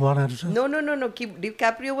DiCaprio is one answer? No.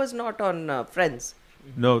 DiCaprio was not on Friends.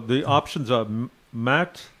 No, the options are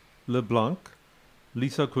Matt LeBlanc,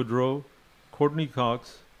 Lisa Kudrow, Courtney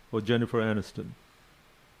Cox, or Jennifer Aniston.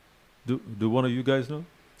 Do one of you guys know?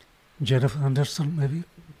 Jennifer Anderson, maybe?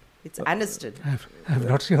 It's Aniston. I'm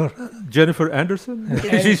not sure. Jennifer Anderson? I'm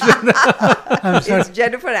sorry. It's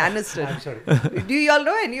Jennifer Aniston. I'm sorry. Do you all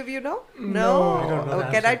know? Any of you know? No. I don't know.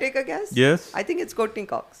 Can I take a guess? Yes. I think it's Courtney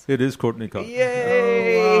Cox. It is Courtney Cox.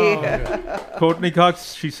 Yay! Oh, wow. Courtney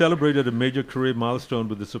Cox, she celebrated a major career milestone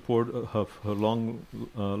with the support of her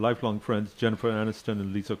lifelong friends, Jennifer Aniston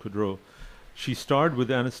and Lisa Kudrow. She starred with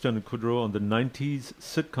Aniston and Kudrow on the 90s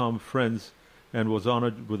sitcom Friends and was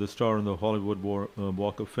honored with a star on the Hollywood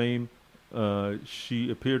Walk of Fame. She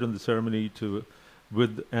appeared in the ceremony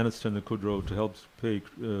with Aniston and Kudrow to help pay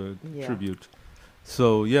tribute.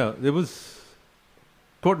 So, yeah, it was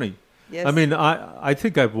Courtney. Yes. I mean, I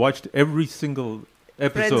think I've watched every single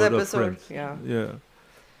episode of Friends. Yeah.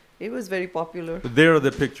 It was very popular. There are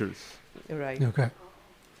the pictures. Right. Okay.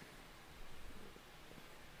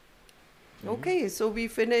 Okay, so we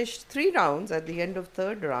finished 3 rounds. At the end of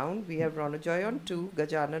 3rd round, we have Ronojoy on 2,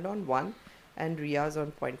 Gajanan on 1, and Riaz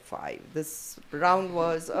on 0.5. This round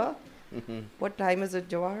was what time is it,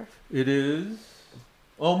 Jawar? It is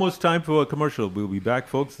almost time for a commercial. We'll be back,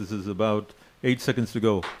 folks. This is about 8 seconds to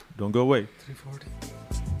go. Don't go away. 3:40.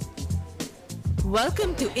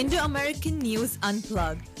 Welcome to Indo-American News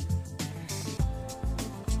Unplugged.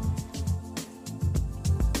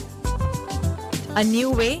 A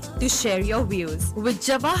new way to share your views with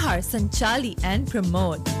Jawahar, Sanchali and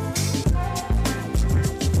Pramod.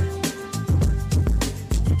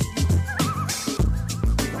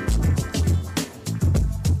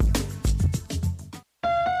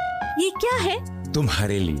 ये क्या है?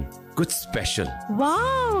 तुम्हारे लिए कुछ special.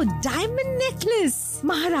 Wow, diamond necklace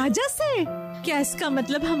Maharaja से। क्या इसका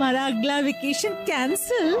मतलब हमारा अगला वेकेशन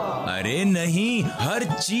कैंसिल? अरे नहीं, हर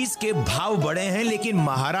चीज के भाव बढ़े हैं लेकिन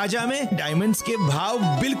महाराजा में डायमंड्स के भाव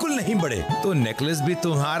बिल्कुल नहीं बढ़े। तो नेकलेस भी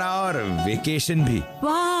तुम्हारा और वेकेशन भी।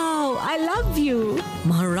 Wow, I love you.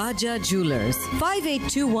 Maharaja Jewelers,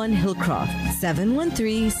 5821 Hillcroft,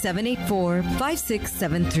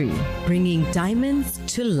 713-784-5673. Bringing diamonds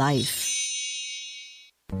to life.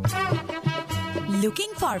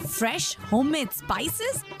 Looking for fresh homemade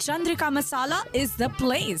spices? Chandrika Masala is the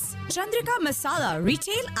place. Chandrika Masala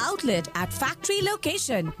retail outlet at factory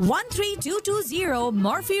location 13220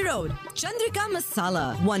 Murphy Road. Chandrika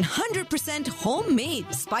Masala, 100% homemade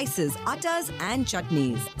spices, attas and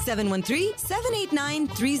chutneys.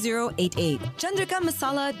 713-789-3088.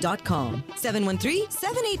 ChandrikaMasala.com.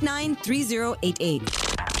 713-789-3088.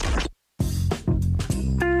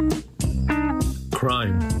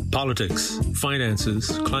 Crime, politics,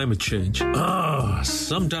 finances, climate change.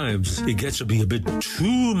 Sometimes it gets to be a bit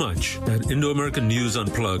too much. At Indo-American News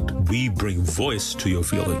Unplugged, we bring voice to your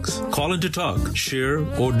feelings. Call in to talk, share,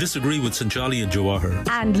 or disagree with Sanchali and Jawahar.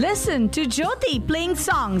 And listen to Jyoti playing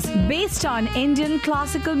songs based on Indian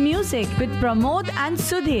classical music with Pramod and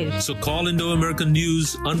Sudhir. So call Indo-American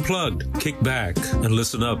News Unplugged. Kick back and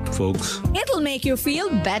listen up, folks. It'll make you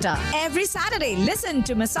feel better. Every Saturday, listen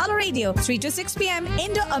to Masala Radio, 3 to 6 p.m.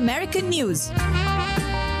 Indo-American News.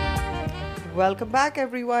 Welcome back,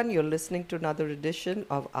 everyone. You're listening to another edition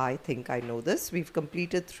of I Think I Know This. We've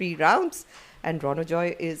completed 3 rounds and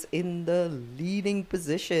Ronojoy is in the leading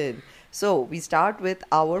position. So we start with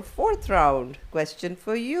our 4th round. Question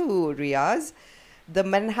for you, Riaz. The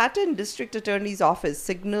Manhattan District Attorney's Office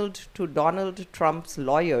signaled to Donald Trump's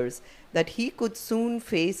lawyers that he could soon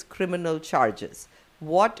face criminal charges.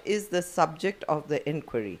 What is the subject of the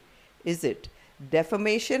inquiry? Is it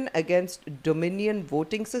defamation against Dominion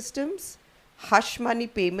voting systems, hush money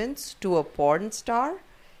payments to a porn star,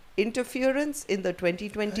 interference in the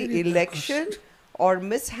 2020 election, or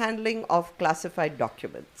mishandling of classified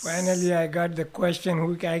documents? Finally, I got the question.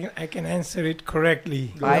 I can answer it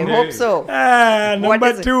correctly. I hope so.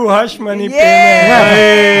 Number 2, hush money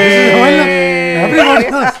Yay!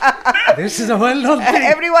 payment. This is a well-known thing.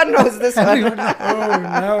 Everyone knows this one.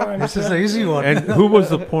 This is the easy one. And who was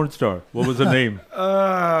the porn star? What was her name?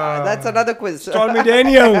 That's another quiz. Stormy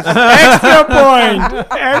Daniels. Extra point.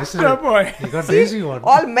 Extra point. You got the easy one.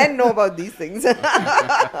 All men know about these things.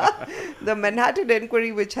 The Manhattan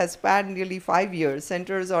inquiry, which has spanned nearly 5 years,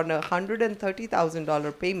 centers on a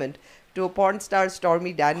 $130,000 payment to a porn star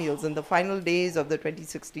Stormy Daniels in the final days of the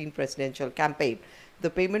 2016 presidential campaign. The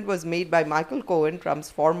payment was made by Michael Cohen, Trump's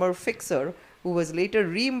former fixer, who was later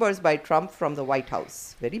reimbursed by Trump from the White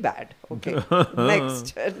House. Very bad. Okay.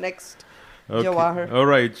 Next. Okay. Jawahar. All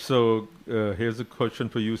right. So here's a question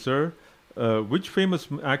for you, sir. Which famous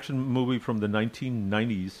action movie from the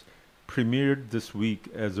 1990s premiered this week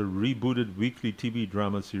as a rebooted weekly TV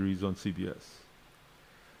drama series on CBS?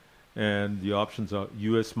 And the options are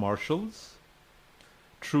U.S. Marshals,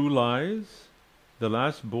 True Lies, The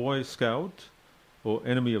Last Boy Scout, or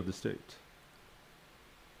Enemy of the State?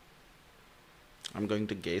 I'm going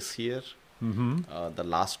to guess here. The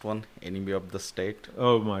last one, Enemy of the State.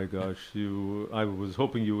 Oh my gosh! I was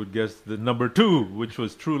hoping you would guess the number 2, which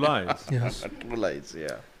was True Lies. Yes, True Lies.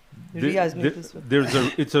 Yeah.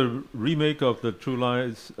 It's a remake of the True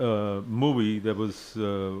Lies movie that was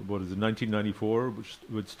 1994,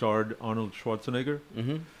 which starred Arnold Schwarzenegger.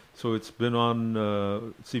 So it's been on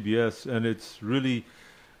CBS, and it's really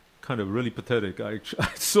really pathetic. I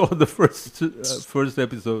saw the first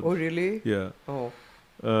episode. Oh, really? Yeah. Oh.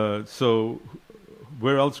 So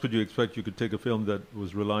where else could you expect you could take a film that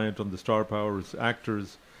was reliant on the star power as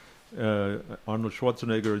actors, Arnold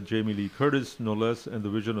Schwarzenegger and Jamie Lee Curtis, no less, and the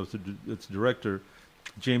vision of its director,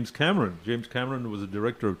 James Cameron. James Cameron was the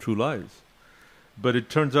director of True Lies. But it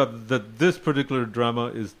turns out that this particular drama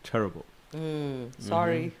is terrible.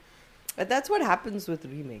 Sorry. But that's what happens with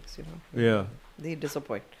remakes, Yeah. They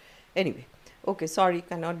disappoint. Anyway. Okay, sorry,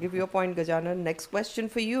 cannot give you a point, Gajanan. Next question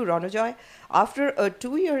for you, Ronojoy. After a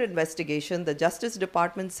 2-year investigation, the Justice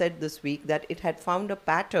Department said this week that it had found a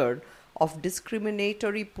pattern of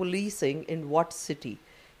discriminatory policing in what city?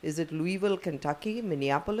 Is it Louisville, Kentucky,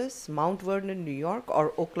 Minneapolis, Mount Vernon, New York,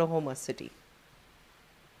 or Oklahoma City?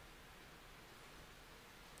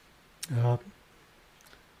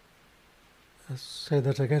 Say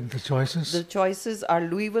that again, the choices. The choices are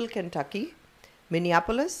Louisville, Kentucky,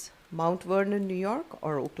 Minneapolis, Mount Vernon, New York,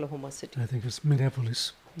 or Oklahoma City. I think it's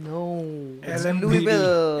Minneapolis. No, it's LMPD.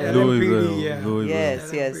 Louisville. Louisville. yeah. Louisville.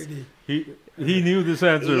 Yes, yes. LMPD. He knew this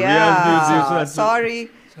answer. Yeah, Riaz knew this answer. sorry.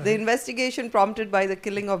 The investigation prompted by the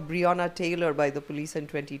killing of Breonna Taylor by the police in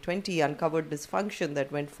 2020 uncovered dysfunction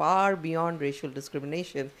that went far beyond racial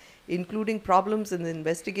discrimination, including problems in the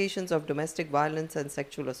investigations of domestic violence and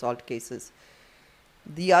sexual assault cases.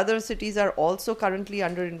 The other cities are also currently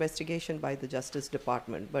under investigation by the Justice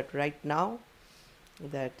Department, but right now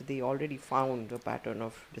that they already found a pattern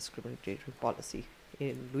of discriminatory policy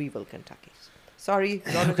in Louisville, Kentucky. Sorry,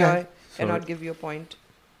 Ronojoy, Sorry. cannot give you a point.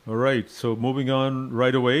 All right, so moving on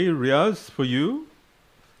right away, Riaz, for you,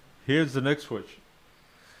 here's the next question.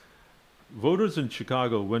 Voters in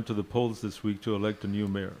Chicago went to the polls this week to elect a new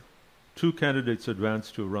mayor. 2 candidates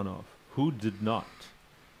advanced to a runoff. Who did not?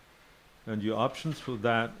 And your options for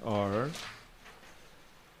that are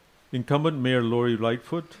incumbent Mayor Lori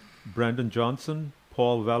Lightfoot, Brandon Johnson,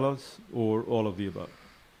 Paul Vallas, or all of the above.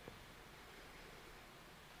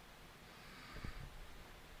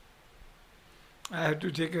 I have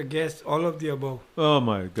to take a guess. All of the above. Oh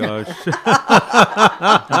my gosh.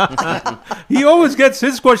 He always gets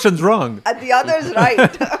his questions wrong. And the other's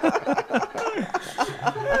right.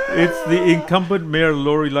 It's the incumbent Mayor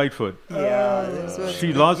Lori Lightfoot. Yeah, this was She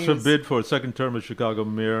good lost her news. bid for a second term as Chicago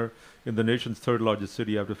mayor in the nation's third largest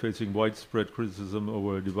city after facing widespread criticism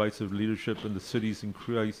over divisive leadership and the city's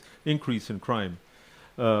increase in crime.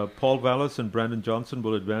 Paul Vallas and Brandon Johnson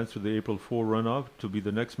will advance to the April 4 runoff to be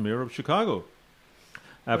the next mayor of Chicago,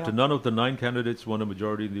 after Yeah. none of the 9 candidates won a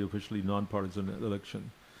majority in the officially nonpartisan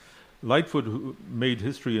election. Lightfoot who made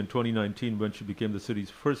history in 2019 when she became the city's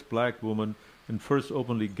first black woman and first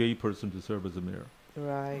openly gay person to serve as a mayor.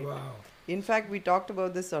 Right. Wow. In fact, we talked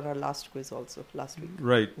about this on our last quiz also, last week.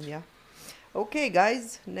 Right. Yeah. Okay,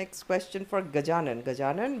 guys, next question for Gajanan.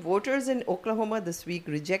 Gajanan, voters in Oklahoma this week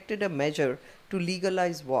rejected a measure to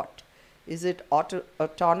legalize what? Is it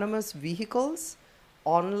autonomous vehicles,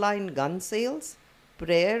 online gun sales,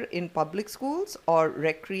 prayer in public schools, or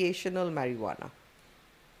recreational marijuana?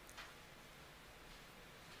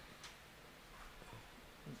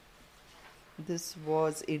 This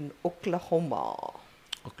was in Oklahoma.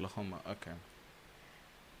 Oklahoma, okay.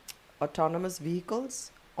 Autonomous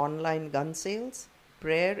vehicles, online gun sales,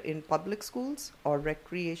 prayer in public schools, or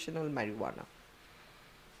recreational marijuana?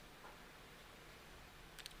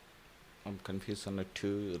 I'm confused on the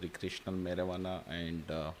 2, recreational marijuana and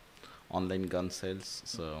online gun sales.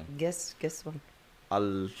 So Guess one.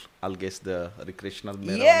 I'll guess the recreational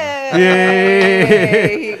marijuana.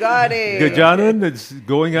 Yay! He got it. Gajanan is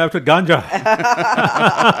going after ganja.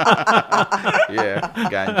 Yeah,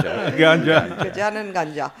 ganja. Ganja. Gajanan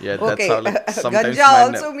Ganja. Yeah, Okay. that's how. Like, sometimes Ganja my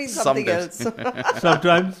also means something else.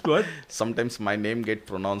 Sometimes what? Sometimes my name get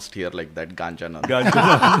pronounced here like that, Ganjanan.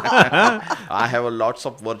 Ganjanan. I have a lots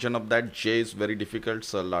of version of that. J is very difficult,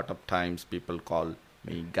 so a lot of times people call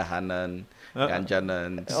me Gahanan,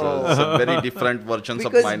 Ganjanan. So very different versions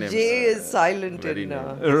Because of my name. J is silent Very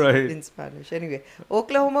in Spanish. Anyway,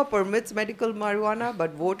 Oklahoma permits medical marijuana,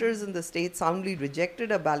 but voters in the state soundly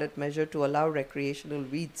rejected a ballot measure to allow recreational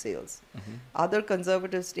weed sales. Mhm. Other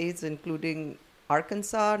conservative states, including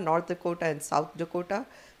Arkansas, North Dakota, and South Dakota,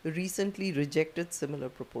 recently rejected similar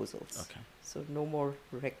proposals. Okay. So no more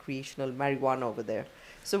recreational marijuana over there.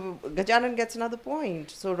 So Gajanan gets another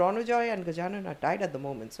point. So Ronojoy and Gajanan are tied at the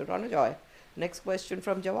moment. So Ronojoy, next question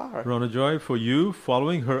from Jawahar. Ronojoy, for you,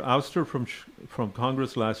 following her ouster from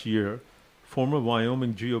Congress last year, former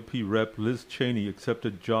Wyoming GOP rep Liz Cheney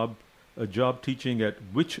accepted a job teaching at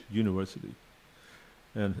which university?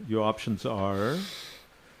 And your options are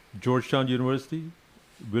Georgetown University,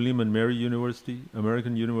 William and Mary University,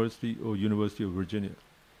 American University, or University of Virginia.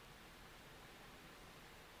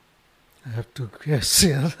 I have to guess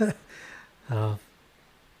here.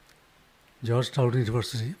 Georgetown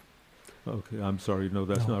University. Okay, I'm sorry. No,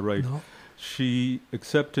 that's not right. No. She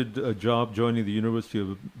accepted a job joining the University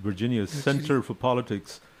of Virginia's Center for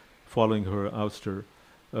Politics following her ouster.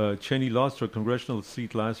 Cheney lost her congressional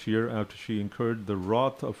seat last year after she incurred the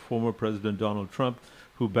wrath of former President Donald Trump,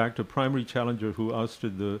 who backed a primary challenger who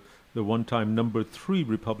ousted the one-time number 3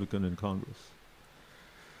 Republican in Congress.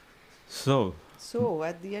 So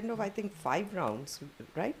at the end of, I think, 5 rounds,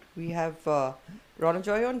 right? We have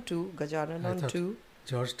Ronojoy on 2, Gajanan on 2.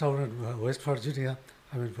 Georgetown and West Virginia.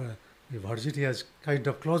 I mean, Virginia is kind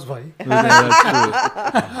of close by. And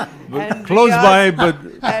close Riaz, by, but...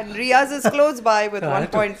 And Riaz is close by with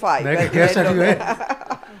 1.5. Make a guess anyway.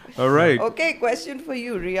 All right. Okay, question for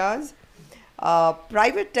you, Riaz.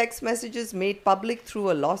 Private text messages made public through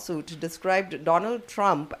a lawsuit described Donald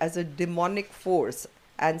Trump as a demonic force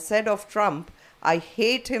and said of Trump, "I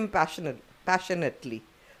hate him passionately."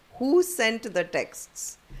 Who sent the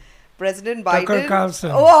texts? President Biden. Tucker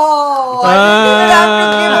Carlson. Oh, I didn't even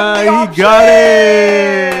have to give him the He got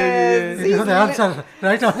it. options. You know the answer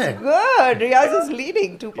right away. Good. Riaz is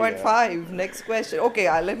leading 2.5. Next question. Okay,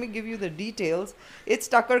 let me give you the details. It's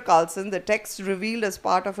Tucker Carlson. The text revealed as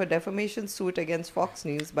part of a defamation suit against Fox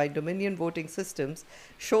News by Dominion Voting Systems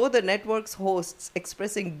show the network's hosts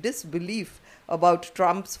expressing disbelief about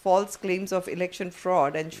Trump's false claims of election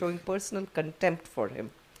fraud and showing personal contempt for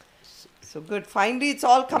him. So good. Finally, it's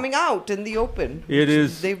all coming out in the open. It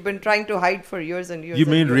is. They've been trying to hide for years and years. You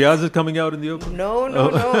mean and years. Riaz is coming out in the open? No.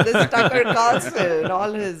 This is Tucker Carlson.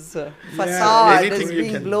 All his facade is Anything you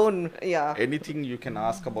being can- blown. Yeah. Anything you can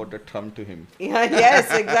ask about the Trump to him. Yeah. Yes.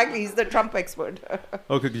 Exactly. He's the Trump expert.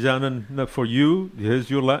 Okay, Gajanan, now for you, here's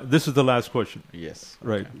your this is the last question. Yes.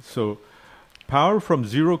 Right. So, power from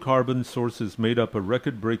zero carbon sources made up a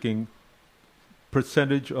record-breaking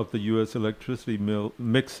percentage of the U.S. electricity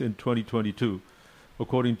mix in 2022,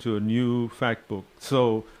 according to a new fact book.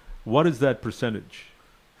 So, what is that percentage?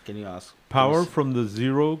 Can you ask? Power please? from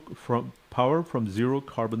zero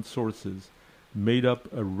carbon sources made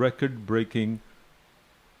up a record-breaking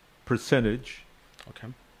percentage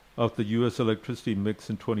of the U.S. electricity mix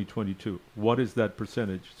in 2022. What is that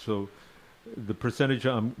percentage? So, the percentage,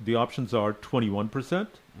 the options are 21%,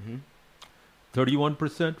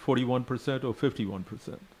 31%, 41%, or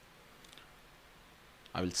 51%.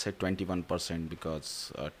 I will say 21%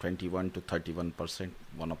 because 21 to 31%,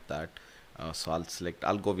 one of that. So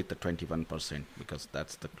I'll go with the 21% because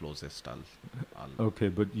that's the closest I'll Okay,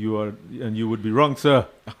 but you would be wrong, sir.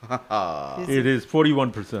 It is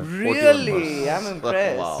 41%. Really? I'm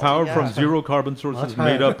impressed. Wow. Power from zero carbon sources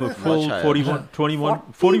made up a full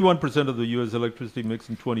 41% of the U.S. electricity mix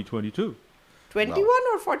in 2022. 21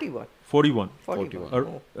 or 41? 41.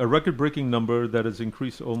 41. A record-breaking number that has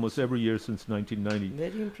increased almost every year since 1990.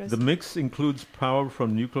 Very impressive. The mix includes power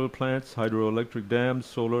from nuclear plants, hydroelectric dams,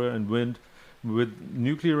 solar and wind, with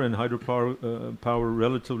nuclear and hydropower power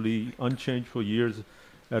relatively unchanged for years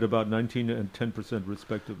at about 19 and 10%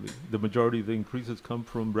 respectively. The majority of the increases come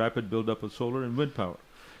from rapid buildup of solar and wind power.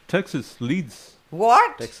 Texas leads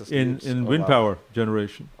What? in wind power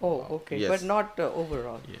generation. Oh, okay. Yes. But not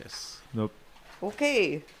overall. Yes. Nope.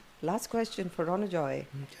 Okay. Last question for Ronojoy.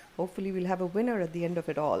 Hopefully we'll have a winner at the end of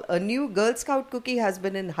it all. A new Girl Scout cookie has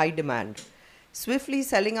been in high demand, swiftly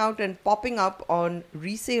selling out and popping up on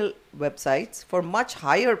resale websites for much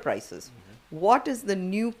higher prices. What is the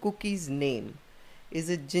new cookie's name? Is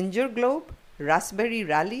it Ginger Globe, Raspberry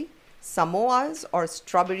Rally, Samoas, or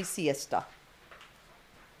Strawberry Siesta?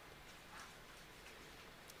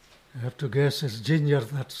 I have to guess it's ginger.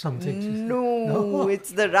 That's something. No,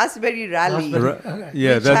 it's the Raspberry Rally.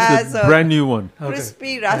 Yeah, which that's has the a brand new one.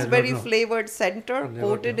 crispy I don't raspberry know. flavored center never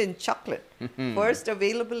coated know. in chocolate. First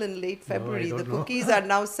available in late February. The don't know. cookies are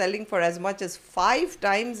now selling for as much as 5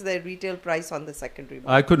 times their retail price on the secondary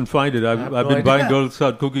market. I couldn't find it. I've have been no buying idea. Girl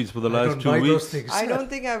Scout cookies for the I last don't 2 buy those weeks. things. I don't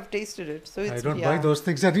think I've tasted it. So it's I don't buy those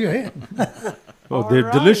things anyway. Oh, they're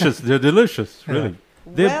Alright. delicious. They're delicious, really.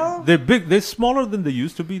 Well- They're big. They're smaller than they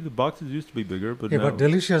used to be. The boxes used to be bigger, but Yeah, now but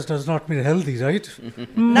delicious does not mean healthy, right?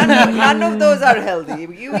 None of those are healthy.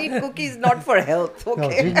 You eat cookies not for health, No,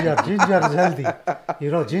 okay? ginger is healthy. You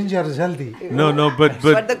know, ginger is healthy. no, but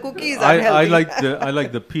But the cookies are I healthy.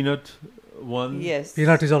 like the peanut one. Yes.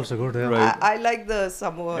 Peanut is also good. Yeah. Right. I like the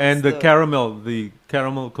Samoas. And the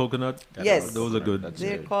caramel coconut. Yes. Those are good.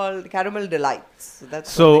 They're called Caramel Delights. That's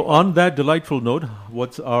So on that delightful note,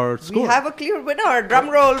 what's our we score? have a clear winner. Drum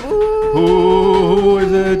roll. Woo! Who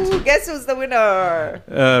is it? Guess who's the winner?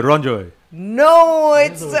 Ronjoy. No,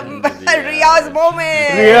 it's Riaz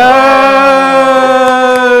moment.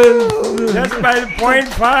 Just by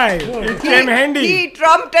 0.5. It came handy. He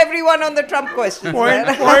trumped everyone on the Trump questions. Point,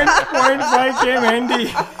 man. point, 0.5 came handy.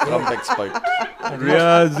 Trump expert.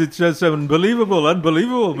 Riaz, it's just unbelievable.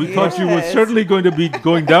 We thought you were Yes. certainly going to be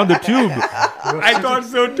going down the tube. I thought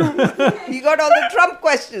so too. He got all the Trump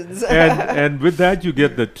questions. And with that, you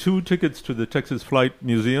get the 2 tickets to the Texas Flight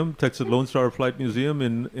Museum, Texas Lone Star Flight Museum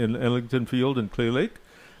in Ellington Field and Clear Lake.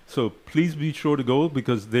 So please be sure to go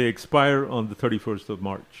because they expire on the 31st of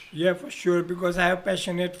March. Yeah, for sure, because I am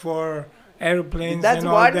passionate for airplanes That's and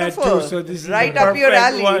all wonderful. that too. So this Right is the up your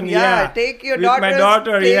perfect alley. one. Yeah, take your With my daughters,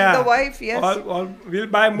 daughter, take yeah. the wife, yes. We'll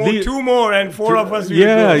buy more, The- 2 more, and 4 of us will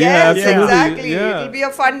Yeah, go. yeah, Yes, absolutely. exactly. Yeah. It'll be a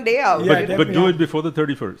fun day out. Yeah, But do definitely. it before the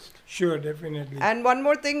 31st. Sure, definitely. And one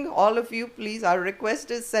more thing, all of you, please, our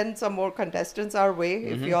request is send some more contestants our way.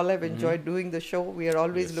 If you all have enjoyed doing the show, we are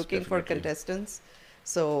always Yes, looking for definitely. contestants.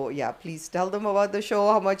 So yeah, please tell them about the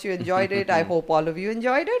show, how much you enjoyed it. I hope all of you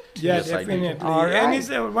enjoyed it. Yeah, Yes, I did. definitely. All And right. it's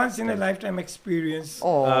a once in a lifetime experience.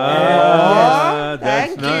 Oh, That's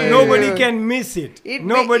thank nice. you. Nobody can miss it. It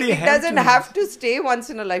Nobody it has doesn't to have to stay once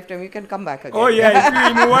in a lifetime. You can come back again. Oh yeah, if you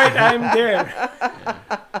invite, I'm there.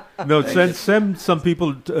 No, send some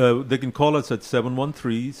people. They can call us at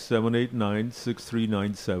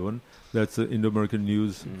 713-789-6397. That's the Indo-American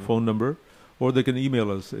News phone number. Or they can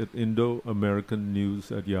email us at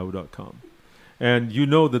indoamericannews@yahoo.com. And you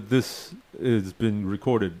know that this is been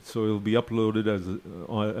recorded, so it'll be uploaded as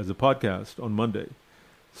a podcast on Monday.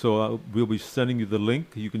 So we'll be sending you the link.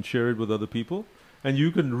 You can share it with other people. And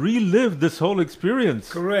you can relive this whole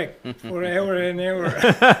experience. Correct. Forever and ever.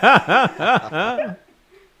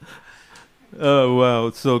 Oh, wow.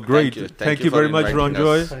 So great. Thank you. Thank you for very much, inviting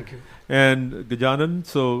Ranjoy. us. Thank you. And Gajanan,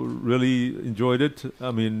 so really enjoyed it.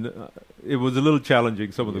 I mean, it was a little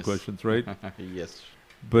challenging, some of the Yes. questions, right? Yes.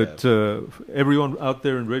 But everyone out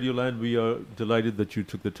there in Radioland, we are delighted that you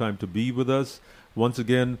took the time to be with us. Once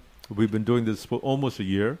again, we've been doing this for almost a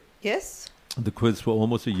year, Yes. the quiz for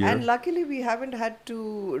almost a year. And luckily, we haven't had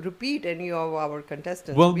to repeat any of our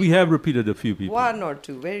contestants. Well, we have repeated a few people. One or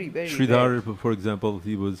two, very, very rare. Sridhar, for example,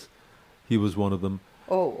 he was one of them.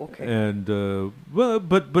 Oh, okay. And well,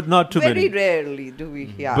 but not too Very many. rarely do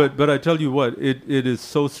we, yeah. But I tell you what, it is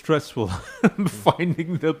so stressful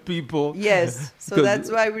finding the people. Yes, so 'Cause-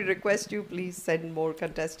 that's why we request you, please send more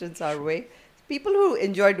contestants our way. People who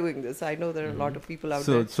enjoy doing this. I know there are a lot of people out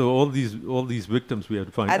there. So all these victims we have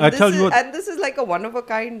to find. And I this tell is, you what, and this is like a one of a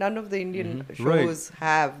kind. None of the Indian Right. shows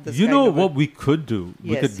have this. you kind know of what we could do?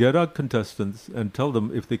 We Yes. could get our contestants and tell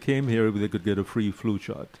them if they came here, they could get a free flu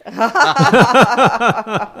shot.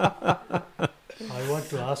 I want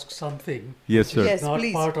to ask something. Yes, which sir. is Yes, not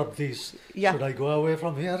please. part of this. Yeah. Should I go away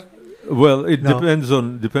from here? Well, it No. depends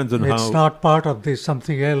on It's how. not part of this.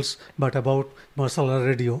 Something else, but about Masala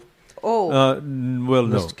Radio. Oh, Well, no.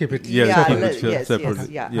 Let's keep it- Yes, yeah, keep le- it yes, separate. yes,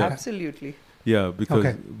 yeah, yeah. absolutely. Yeah, because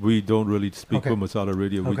Okay. we don't really speak Okay. for Masala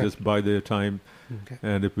Radio. We Okay. just buy their time, Okay.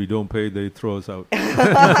 and if we don't pay, they throw us out.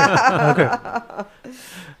 Okay.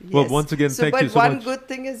 Well, Yes. once again, So, thank but you so one much. good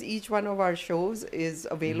thing is each one of our shows is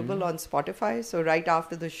available on Spotify. So right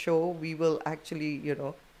after the show, we will actually,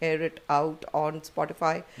 air it out on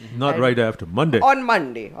Spotify. Not And right after Monday. On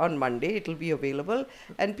Monday, it will be available.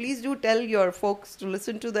 And please do tell your folks to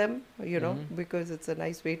listen to them, because it's a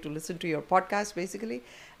nice way to listen to your podcast, basically.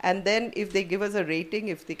 And then if they give us a rating,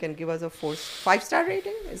 if they can give us a 5-star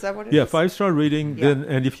rating, is that what it is? Yeah, 5-star rating. Yeah. Then,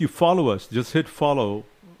 and if you follow us, just hit follow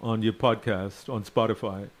on your podcast on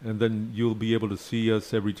Spotify, and then you'll be able to see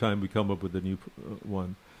us every time we come up with a new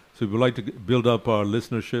one. So we would like to build up our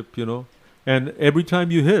listenership, And every time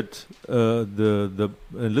you hit and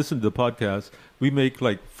listen to the podcast, we make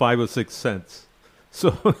like 5 or 6 cents.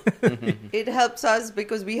 So It helps us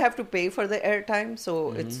because we have to pay for the airtime,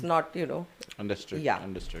 so it's not, Understood. Yeah.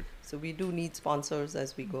 Understood. So we do need sponsors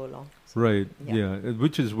as we go along. right, Yeah. yeah,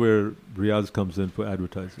 which is where Riaz comes in for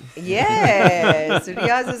advertising. Yes,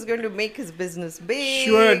 Riaz is going to make his business big.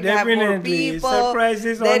 Sure, have more definitely. people.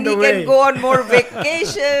 Surprises then on the he way. can go on more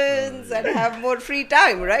vacations and have more free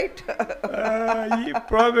time, right?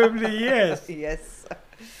 Probably yes. Yes.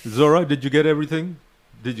 Zora, did you get everything?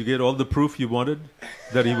 Did you get all the proof you wanted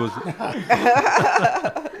that he was?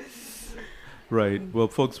 Right. Well,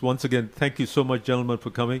 folks, once again, thank you so much, gentlemen, for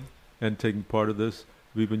coming and taking part of this.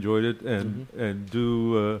 We've enjoyed it, and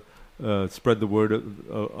do spread the word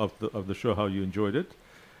of the show how you enjoyed it.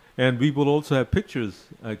 And we will also have pictures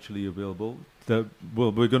actually available.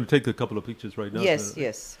 We're going to take a couple of pictures right now. Yes,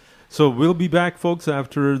 yes. So we'll be back, folks,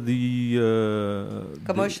 after the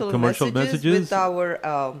Commercial messages.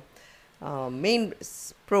 with our main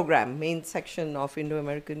section of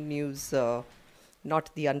Indo-American News,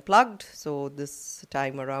 not the Unplugged. So this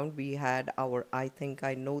time around we had our I Think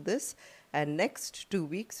I Know This. And next 2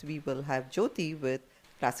 weeks we will have Jyoti with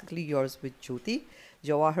Classically Yours with Jyoti.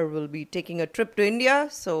 Jawahar will be taking a trip to India,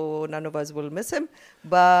 so none of us will miss him.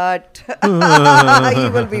 But he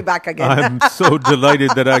will be back again. I'm so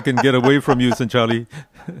delighted that I can get away from you, Sanchali.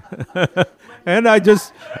 And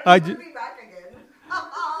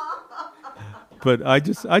but I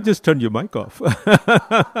just turned your mic off.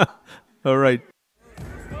 All right.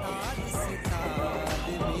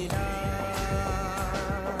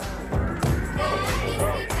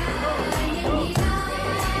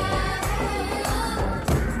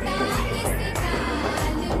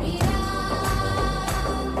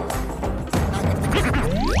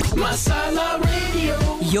 Masala Radio.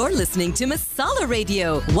 You're listening to Masala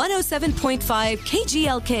Radio, 107.5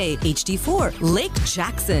 KGLK HD4 Lake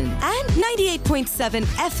Jackson and 98.7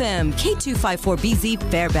 FM K254BZ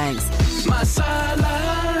Fairbanks. Masala.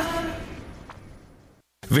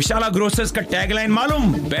 Vishala grocers का tagline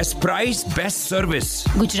मालूम? Best price best service.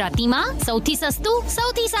 Gujarati में सौथी सस्तु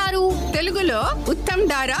सौथी सारू. तेलुगुलो उत्तम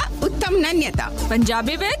दारा उत्तम नान्यता.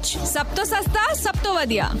 पंजाबी विच सब तो सस्ता सब तो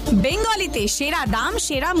वधिया. बेंगोली ते शेरा दाम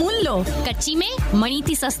शेरा मूल्य. कच्ची में मणी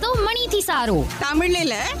थी सस्तो मणी थी सारू.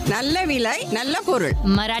 तमिळिले नल्ल विलै नल्ल पोरुळ.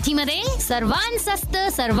 मराठी मध्ये सर्वान सस्त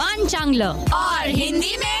सर्वान चांगलं. और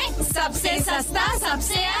हिंदी में सबसे सस्ता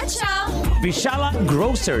सबसे अच्छा. Vishala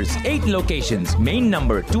Grocers, 8 locations. Main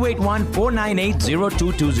number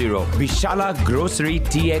 281-498-0220.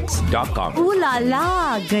 VishalaGroceryTX.com. Ooh la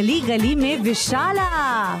la, gali gali mein Vishala.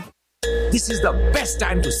 This is the best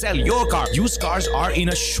time to sell your car. Used cars are in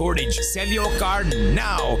a shortage. Sell your car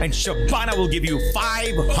now and Shabana will give you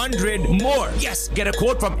 500 more. Yes, get a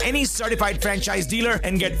quote from any certified franchise dealer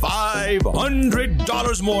and get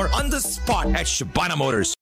 $500 more on the spot at Shabana Motors.